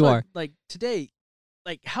Yo, know who that's you what, are. Like today,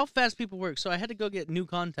 like how fast people work. So I had to go get new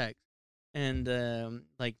contacts, and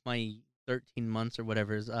like my 13 months or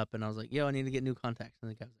whatever is up, and I was like, "Yo, I need to get new contacts." And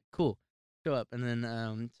the guy was like, "Cool, show up." And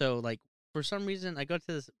then so like for some reason I go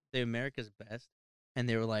to the America's Best, and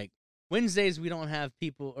they were like, "Wednesdays we don't have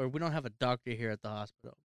people, or we don't have a doctor here at the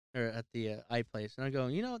hospital or at the eye place." And I go,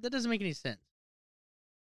 "You know, that doesn't make any sense."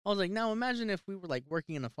 I was like, "Now imagine if we were like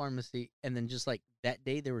working in a pharmacy, and then just like that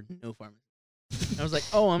day there were no pharmacy." I was like,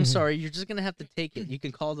 "Oh, I'm sorry. You're just gonna have to take it. You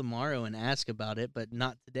can call tomorrow and ask about it, but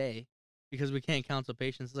not today, because we can't counsel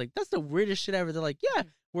patients." It's like, that's the weirdest shit ever. They're like, "Yeah,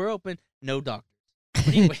 we're open. No doctors." What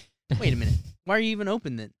do you, wait a minute. Why are you even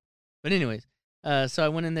open then? But anyways, so I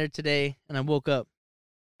went in there today, and I woke up,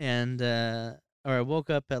 and I woke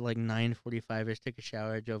up at like 9:45ish. Took a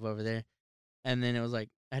shower. I drove over there, and then it was like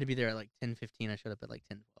I had to be there at like 10:15. I showed up at like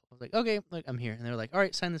 10:12. I was like, "Okay, like I'm here," and they were like, "All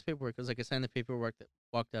right, sign this paperwork." I was like, I signed the paperwork, that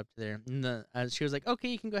walked up to there, and she was like, "Okay,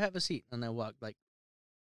 you can go have a seat." And I walked like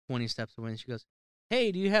 20 steps away, and she goes,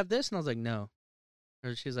 "Hey, do you have this?" And I was like, "No."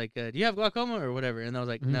 Or she's like, "Do you have glaucoma or whatever?" And I was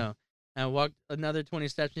like, "No." And I walked another 20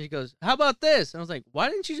 steps, and she goes, "How about this?" And I was like, "Why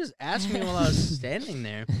didn't you just ask me while I was standing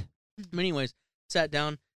there?" But anyways, sat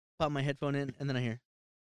down, popped my headphone in, and then I hear,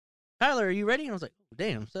 "Tyler, are you ready?" And I was like, "Oh,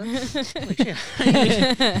 damn, son." I'm like,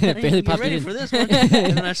 "Shit, Barely get popped ready it in. for this one."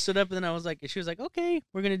 And then I stood up, and then I was like, she was like, "Okay,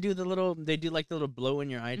 we're gonna do they do like the little blow in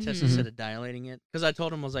your eye test Mhm. instead of dilating it." Because I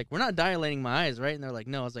told them, I was like, "We're not dilating my eyes, right?" And they're like,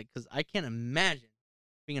 "No." I was like, "Because I can't imagine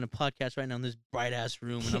being in a podcast right now in this bright ass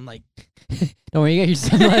room, and I'm like, Don't worry, you got your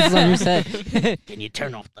sunglasses on your set. can you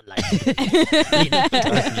turn off the lights?"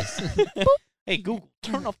 Hey Google,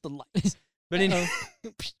 turn off the lights. But anyway,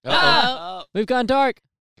 Oh. We've gone dark.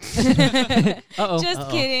 Uh-oh. Just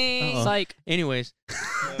Uh-oh. kidding. Uh-oh. Psych. anyways,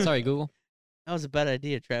 Sorry, Google. that was a bad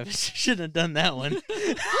idea, Travis. Shouldn't have done that one.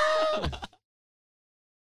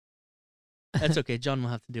 That's okay. John will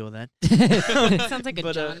have to deal with that. Sounds like a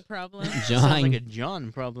But, John problem. John. Sounds like a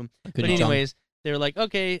John problem. Good But John. anyways, they were like,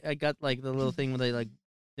 "Okay," I got like the little thing where they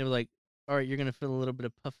were like, "All right, you're gonna feel a little bit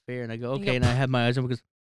of puff of air," and I go, You "Okay," go, and I had my eyes open because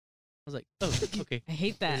I was like, "Oh, okay." I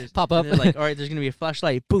hate that. Pop And up. they're like, "All right, there's gonna be a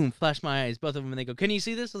flashlight." Boom, flash my eyes, both of them, and they go, "Can you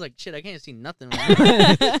see this?" I was like, "Shit, I can't see nothing right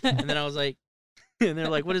now." And then I was like, and they're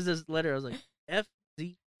like, "What is this letter?" I was like,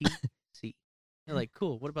 FZTC. They're like,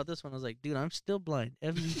 "Cool. What about this one?" I was like, "Dude, I'm still blind.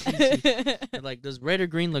 FZTC." They're like, "Does red or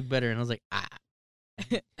green look better?" And I was like, I'm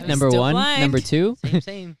Number still one. blind. Number two.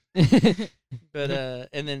 same. But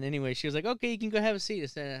and then anyway, she was like, "Okay, you can go have a seat."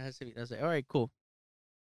 I was like, "All right, cool."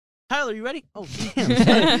 Tyler, you ready? Oh damn!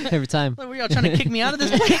 son. Every time. Were y'all trying to kick me out of this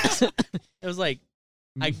place? It was like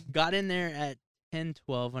I got in there at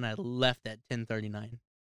 10:12 and I left at 10:39.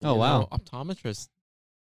 Oh, wow. Optometrists.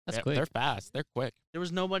 That's they're, quick. They're fast. They're quick. There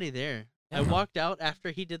was nobody there. I Yeah. walked out after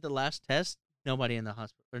he did the last test. Nobody in the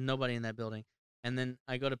hospital or nobody in that building. And then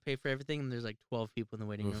I go to pay for everything, and there's like 12 people in the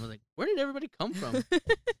waiting room. I was like, "Where did everybody come from?"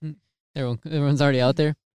 Everyone's already out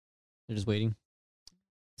there. They're just waiting.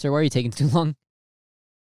 Sir, why are you taking too long?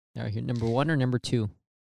 All right, here, number 1 or number 2?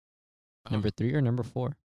 Number 3 or number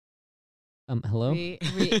 4? Hello?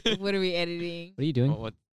 What are we editing? What are you doing?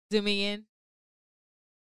 What? Zooming in?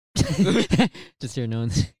 Just hear no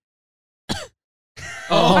one's.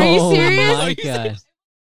 Are you serious? My God.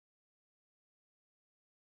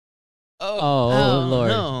 Oh. Oh, Lord.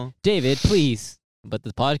 No. David, please. But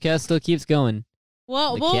the podcast still keeps going.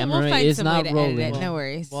 Well, The we'll camera find is some not way to edit rolling. it. Well, No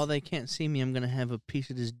worries. While they can't see me, I'm gonna have a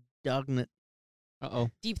piece of this dog nut.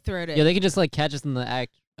 Uh-oh. Deep throated. Yeah, they could just, like, catch us in the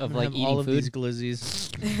act I'm of, gonna like, have all eating of food. these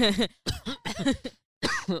glizzies.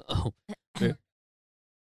 Oh.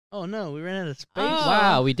 Oh no, we ran out of space. Oh.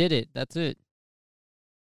 Wow, we did it. That's it.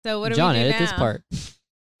 So what do John, we do edit now? this part.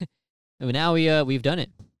 And now we've done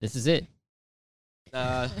it. This is it.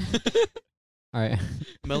 Uh, All right.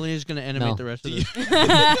 Melanie's gonna animate No. the rest of this. You're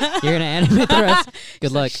gonna animate the rest. Good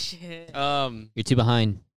She's like, luck. "Shit." You're too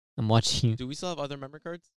behind. I'm watching you. do we still have other memory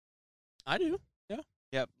cards? I do.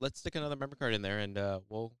 Yeah, let's stick another memory card in there, and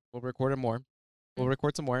we'll record it more. We'll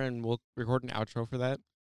record some more, and we'll record an outro for that.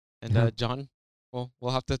 And Uh-huh. John, we'll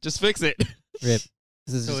have to just fix it. Rip. This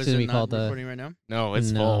is So just is gonna it be not called recording right now? No,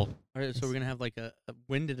 it's No. full. All right, so we're gonna have like a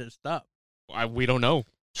when did it stop? We don't know.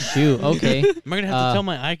 shoot. Okay. Am I gonna have to tell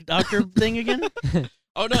my eye doctor thing again?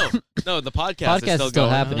 Oh no, the podcast, Podcast is is still going.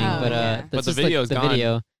 happening, Oh, but yeah. that's But the just, like, video's the gone.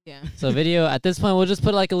 video. Yeah. So video at this point we'll just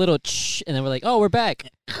put like a little and then we're like, oh, we're back.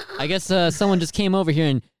 I guess someone just came over here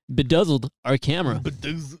and bedazzled our camera.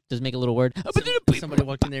 Just make a little word. Somebody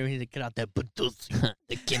walked in there and he said, "Get out that badoozy."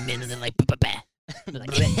 They came in and then like,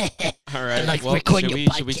 All right. like Well, recording should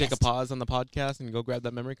your we take a podcast. pause on the podcast and go grab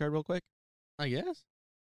that memory card real quick? I guess.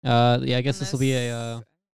 yeah, I guess this will be a.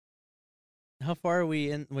 How far are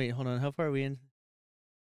we in? Wait, hold on. How far are we in?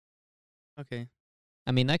 Okay.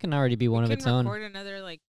 I mean, that can already be one of we its can own. record another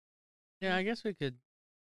like. Yeah, I guess we could.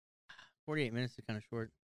 48 minutes is kind of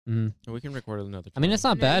short. Mhm. We can record another. I mean, it's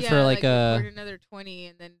 20. not bad for like record another 20,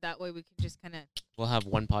 and then that way we can just kind of We'll have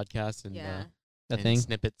one podcast and yeah a and thing.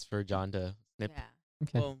 snippets for John to snip. yeah.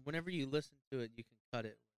 Okay. Well, whenever you listen to it, you can cut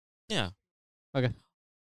it. Yeah.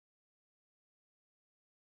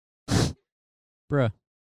 Bruh.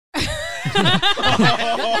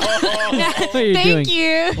 Thank are you doing?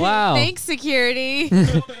 you. Wow. Thanks, security.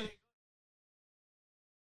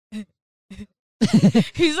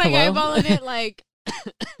 He's like Hello? eyeballing it like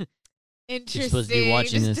interesting. supposed to be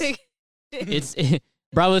watching Just this. take- It's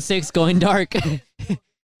Bravo 6 going dark.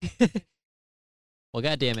 Well,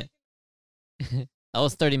 God damn it. That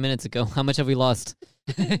was 30 minutes ago. How much have we lost?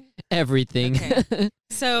 Everything. Okay.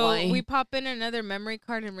 So Why? we pop in another memory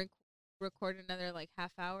card and record another like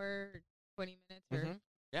half hour, or 20 minutes, or Mhm.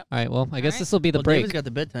 All right, well, I guess Alright. this will be the Well, break. David's got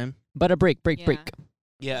the bedtime. But a break. Yeah.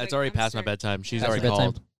 Yeah, Like, it's already I'm past my starting- bedtime. She's Past already your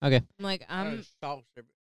bedtime. called. Okay. I'm like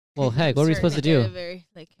Well, heck, what are we supposed to do? Very,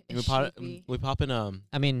 like, We sheepy. pop in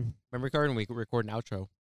I mean, memory card and we record an outro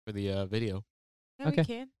for the video. Yeah, okay. we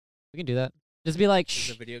can. we can do that. Just be like, Is shh.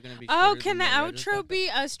 the video gonna be? Oh, shorter can the than regular outro podcast? be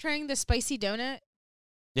us trying the spicy donut?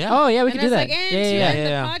 Yeah. Oh, yeah, we and can do that. that's like, Yeah, and to yeah, end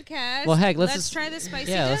yeah. the podcast. Well, heck, let's let's just- try the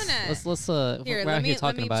spicy Yeah, donut. let's Here, we're let out me- here let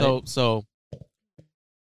talking me- about So it.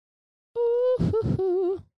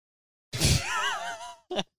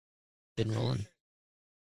 Been rolling.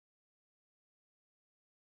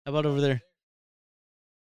 How about over there?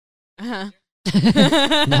 Uh-huh.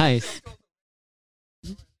 Nice.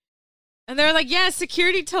 And they're like, yeah,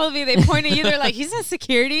 security told me. They point at you. They're like, he's not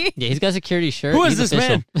security. Yeah, he's got a security shirt. Who is He's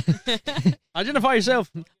this official. Identify yourself.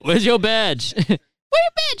 Where's your badge? Where your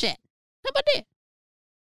badge at? How about that?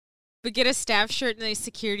 But get a staff shirt and a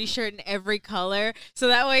security shirt in every color. So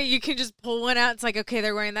that way you can just pull one out. It's like, okay,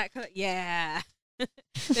 they're wearing that color. Yeah.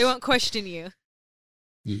 They won't question you.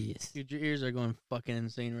 Yes. Dude, your ears are going fucking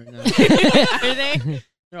insane right now. Are they?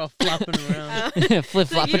 They're all flopping around. Flip Like,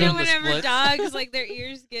 flopping you know, on the whenever splits. dogs, like, their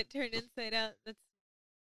ears get turned inside out.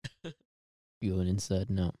 That's Going inside,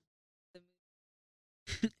 no.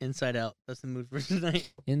 Inside out. That's the mood for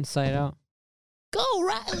tonight. Inside out. Go,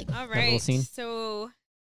 Riley. all That little right. scene. So,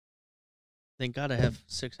 Thank God I have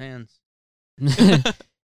 6 hands. You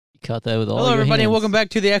caught that with all Hello, your everybody, and hands. welcome back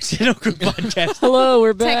to the Accidental Group Podcast. Hello,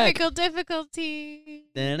 we're back. technical difficulty.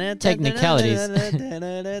 Technicalities.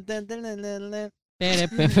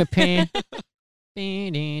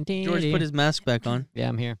 George put his mask back on. Yeah,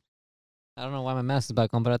 I'm here. I don't know why my mask is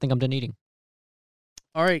back on, but I think I'm done eating.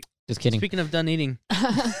 All right. Just kidding. Speaking of done eating,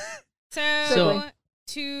 So,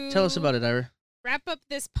 to tell us about it, Ira. wrap up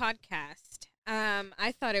this podcast,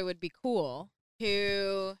 I thought it would be cool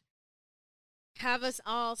to have us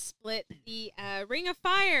all split the Ring of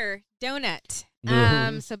Fire donut.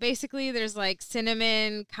 No. So basically, there's like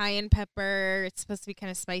cinnamon, cayenne pepper. It's supposed to be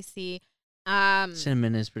kind of spicy.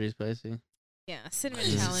 Cinnamon is pretty spicy. Yeah, cinnamon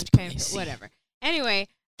This is challenge kind of spicy. whatever. Anyway,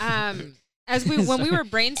 when we were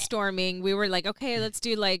brainstorming, we were like, okay, let's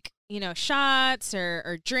do like, shots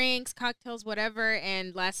or drinks, cocktails, whatever.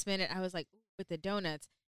 And last minute, I was like, with the donuts,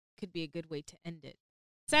 could be a good way to end it.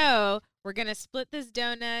 So we're gonna split this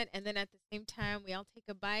donut, and then at the same time, we all take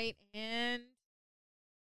a bite, and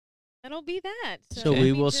that'll be that. So let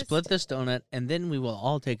we me will just- split this donut, and then we will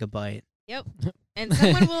all take a bite. Yep. And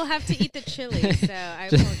someone will have to eat the chili, so I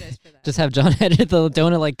apologize for that. Just have John edit the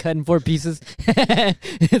donut like cut in 4 pieces.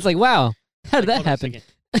 It's like, wow, how did that Hold on a happen?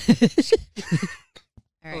 second.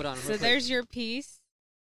 All right, hold on, real so quick. there's your piece.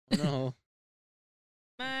 Oh, no,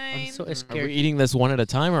 Mine. I'm so Are scared. we eating this one at a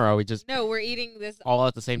time, or are we just No, we're eating this all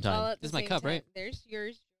at the same time? all at the This is my same cup, time. right? There's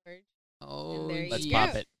yours, George. Oh, there you Let's go.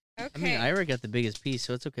 pop it. Okay. I mean, Ira got the biggest piece,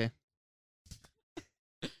 so it's okay.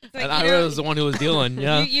 It's like, And I was the one who was dealing.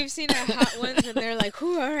 Yeah. You've seen our hot ones, and they're like,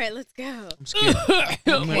 "Whoo, all right, let's go." I'm scared.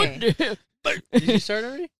 Okay. Did you start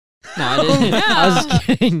already? No, I didn't. I was just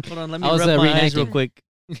kidding. Hold on, let me I was, rub my eyes real reenacting. quick.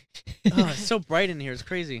 Oh, it's so bright in here. It's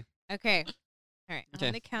crazy. Okay. All right. Okay.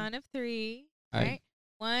 On the count of 3. All All right. right.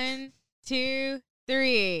 1, 2,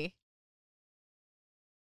 3.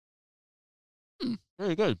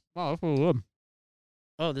 Very good. Wow, that's really good.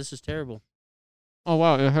 Oh, this is terrible. Oh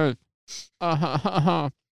wow, it hurts.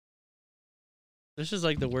 This is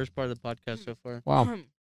like the worst part of the podcast so far. Wow,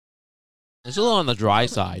 it's a little on the dry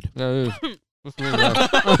side. Yeah, it is. It's really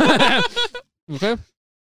dry. Okay.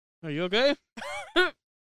 Are you okay? I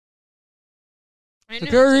knew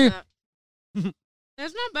Security. that.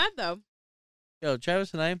 That's not bad though. Yo,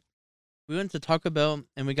 Travis and I, we went to Taco Bell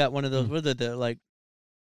and we got one of those. What are the like?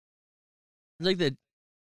 It's like it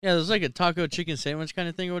was like a taco chicken sandwich kind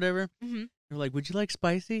of thing or whatever. Mm-hmm. They're like, "Would you like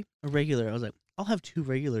spicy or regular?" I was like, "I'll have 2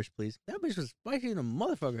 regulars, please." That bitch was spicy in a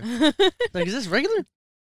motherfucker. Like, is this regular?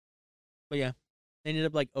 But yeah, they ended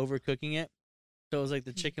up like overcooking it, so it was like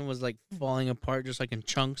the chicken was like falling apart just like in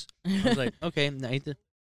chunks. I was like, okay, and I ate the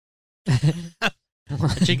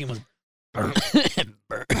chicken was burnt.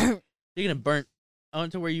 Speaking of burnt, I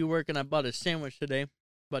went to where you work and I bought a sandwich today.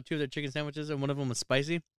 Bought 2 of their chicken sandwiches and one of them was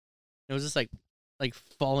spicy. It was just like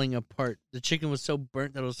falling apart. The chicken was so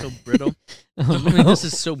burnt that it was so brittle. Oh, I mean, no. this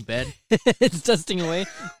is so bad. It's dusting away.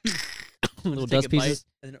 Little Just take dust a bite, pieces.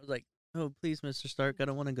 and then it was like, "Oh, please, Mr. Stark, I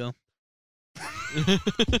don't want to go."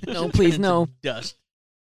 No, Turned please, into no. Dust.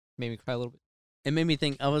 Made me cry a little bit. It made me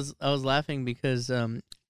think. I was laughing because when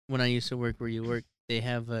I used to work where you work, they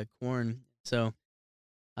have corn. So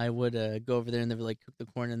I would go over there and they would like cook the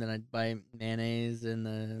corn, and then I'd buy mayonnaise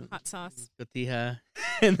and Hot sauce. tortilla,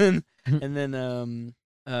 and then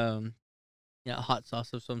hot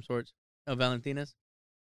sauce of some sort, Valentina's.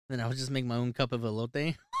 Then I would just make my own cup of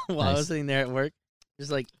elote while I was Nice. sitting there at work.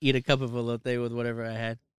 Just like eat a cup of elote with whatever I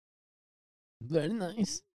had. Very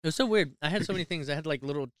nice. It was so weird. I had so many things. I had like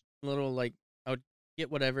little like I would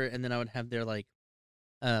get whatever, and then I would have their like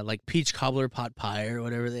peach cobbler pot pie or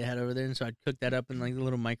whatever they had over there, and so I'd cook that up in like the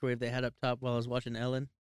little microwave they had up top while I was watching Ellen.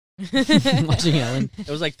 Watching Ellen. It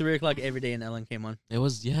was like 3:00 every day, and Ellen came on. It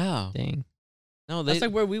was Dang. No, they That's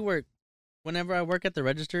like where we work. Whenever I work at the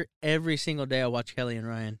register, every single day I watch Kelly and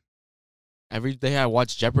Ryan. every day I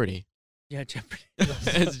watch Jeopardy. Yeah, Jeopardy.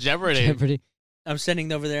 It's Jeopardy. Jeopardy. I'm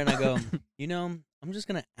sitting over there and I go, I'm just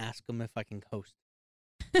gonna ask them if I can host.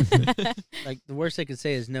 Like the worst they could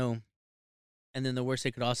say is no, and then the worst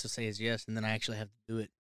they could also say is yes, and then I actually have to do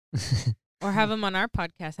it. Or have him on our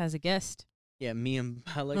podcast as a guest. Yeah, me and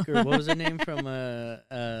Balak, or what was her name from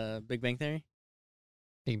Big Bang Theory?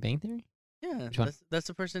 Big Bang Theory? Yeah, Which one? that's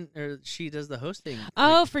the person, or she does the hosting.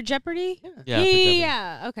 Oh, for Jeopardy? yeah, Yeah. for Jeopardy.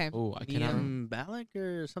 Yeah. Okay. Oh, I cannot remember. Balak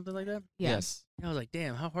or something like that. Yeah. Yes. And I was like,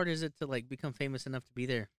 damn, how hard is it to like become famous enough to be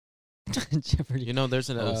there? Jeopardy. You know, there's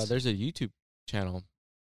Host. there's a YouTube channel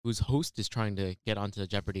whose host is trying to get onto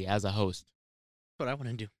Jeopardy as a host. That's what I want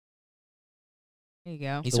to do. There you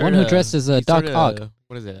go. He The one who dressed as he Doc started Ock.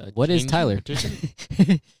 What is it? A What is change Tyler?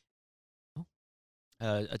 petition?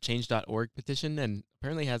 A change.org petition, and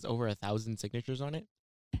apparently has over 1,000 signatures on it,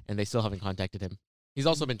 and they still haven't contacted him. He's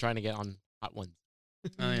also been trying to get on Hot Ones.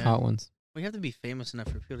 Oh, yeah. Hot ones. We have to be famous enough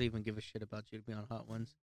for people to even give a shit about you to be on Hot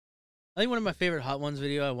Ones. I think one of my favorite Hot Ones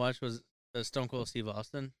video I watched was Stone Cold Steve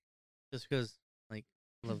Austin, just because like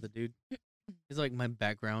I love the dude. He's like my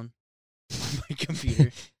background on my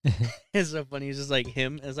computer. It's so funny. It's just like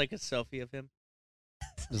him. It's like a selfie of him.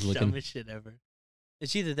 Just looking. Dumbest shit ever.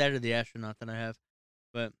 It's either that or the astronaut that I have,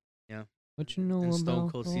 but What you know and Stone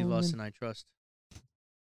about Cold Steve Roman? Austin I trust.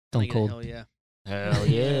 Stone Like, Cold. hell yeah. Hell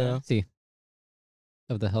yeah! See.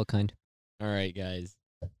 Of the hell kind. All right, guys.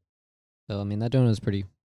 So, I mean, that donut was pretty.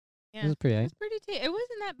 Yeah. It was pretty It aight. was pretty tasty. It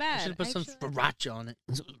wasn't that I bad. should put some actually. sriracha on it.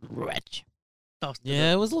 Rich. Tossed Yeah,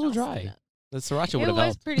 up. it was a little Tossed it dry. up. The sriracha would It have was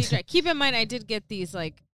helped. pretty dry. Keep in mind, I did get these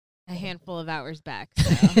like a handful of hours back.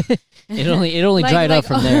 So. it only Like- dried like, up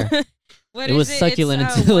from there. What It is was It's, succulent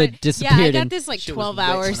until it Yeah, I disappeared got and this like Shit was 12 wet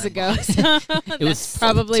hours when I ago. bought So It was that's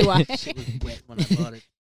probably why. Shit was wet when I bought it.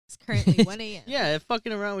 It's currently 1 a.m. Yeah,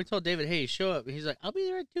 fucking around. We told David, "Hey, show up." He's like, "I'll be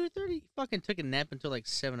there at 2:30." He fucking took a nap until like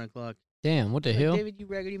 7:00. Damn, what the Like, hell? David, you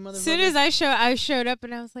raggedy motherfucker. As soon as I showed up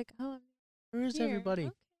and I was like, oh, Where is I'm here. everybody?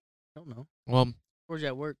 Okay. I don't know. Well, George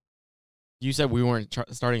at work. you said we weren't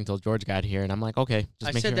starting until George got here, and I'm like, okay. Just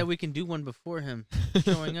I make said sure. that we can do one before him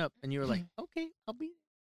showing up, and you were like, "Okay, I'll be."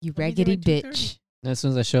 You I'll be there raggedy at 2:30. bitch. And as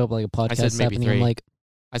soon as I show up, like a podcast said maybe happening, I'm 3. like,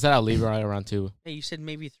 I said I'll leave right around 2. Hey, you said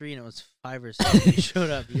maybe 3, and it was 5 or 6. You showed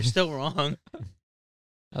up. You're still wrong.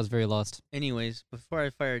 I was very lost. Anyways, before I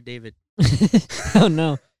fire David, Oh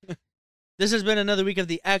no! this has been another week of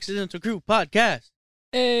the Accidental Crew podcast,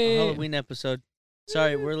 a Hey, Halloween episode.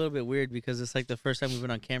 Sorry, we're a little bit weird because it's like the first time we've been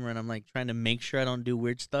on camera, and I'm like trying to make sure I don't do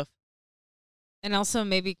weird stuff. And also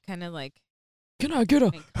maybe kind of like can I get a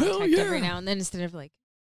make hell contact every yeah? now and then instead of like,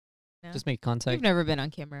 no. Just make You've contact. never been on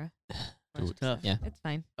camera. That's tough. Yeah. It's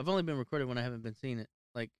fine. I've only been recorded when I haven't been seeing it,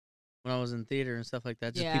 like when I was in theater and stuff like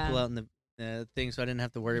that. Just Yeah. people out in the thing, so I didn't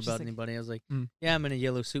have to worry Just about like- anybody. I was like, Mm. yeah, I'm in a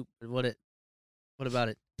yellow suit, but what about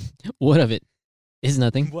it? What of it is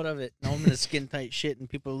nothing. What of it? Now I'm in a skin tight shit, and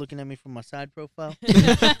people are looking at me from my side profile.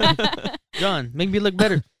 John, make me look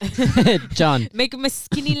better. John, Make him a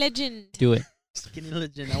skinny legend. do it. Skinny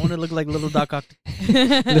legend. I want to look like little Doc Ock.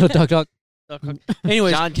 Little dog. Doc Ock.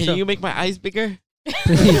 Anyways, John, can so- you make my eyes bigger?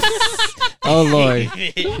 Please. Oh Lord.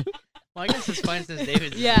 Well, I guess it's fine since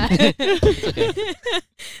David's. Yeah.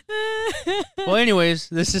 Well, anyways,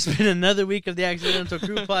 this has been another week of the Accidental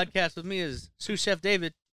Crew podcast. With me is sous chef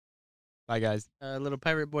David, Bye, guys. little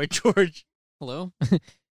pirate boy George, Hello.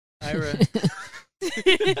 Ira,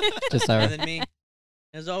 Just and Ira. then me.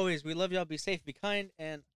 As always, we love y'all. Be safe, be kind,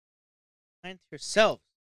 and kind to yourselves.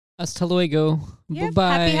 Hasta luego. Yep,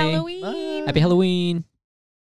 Bye. Happy Halloween. Bye. Happy Halloween.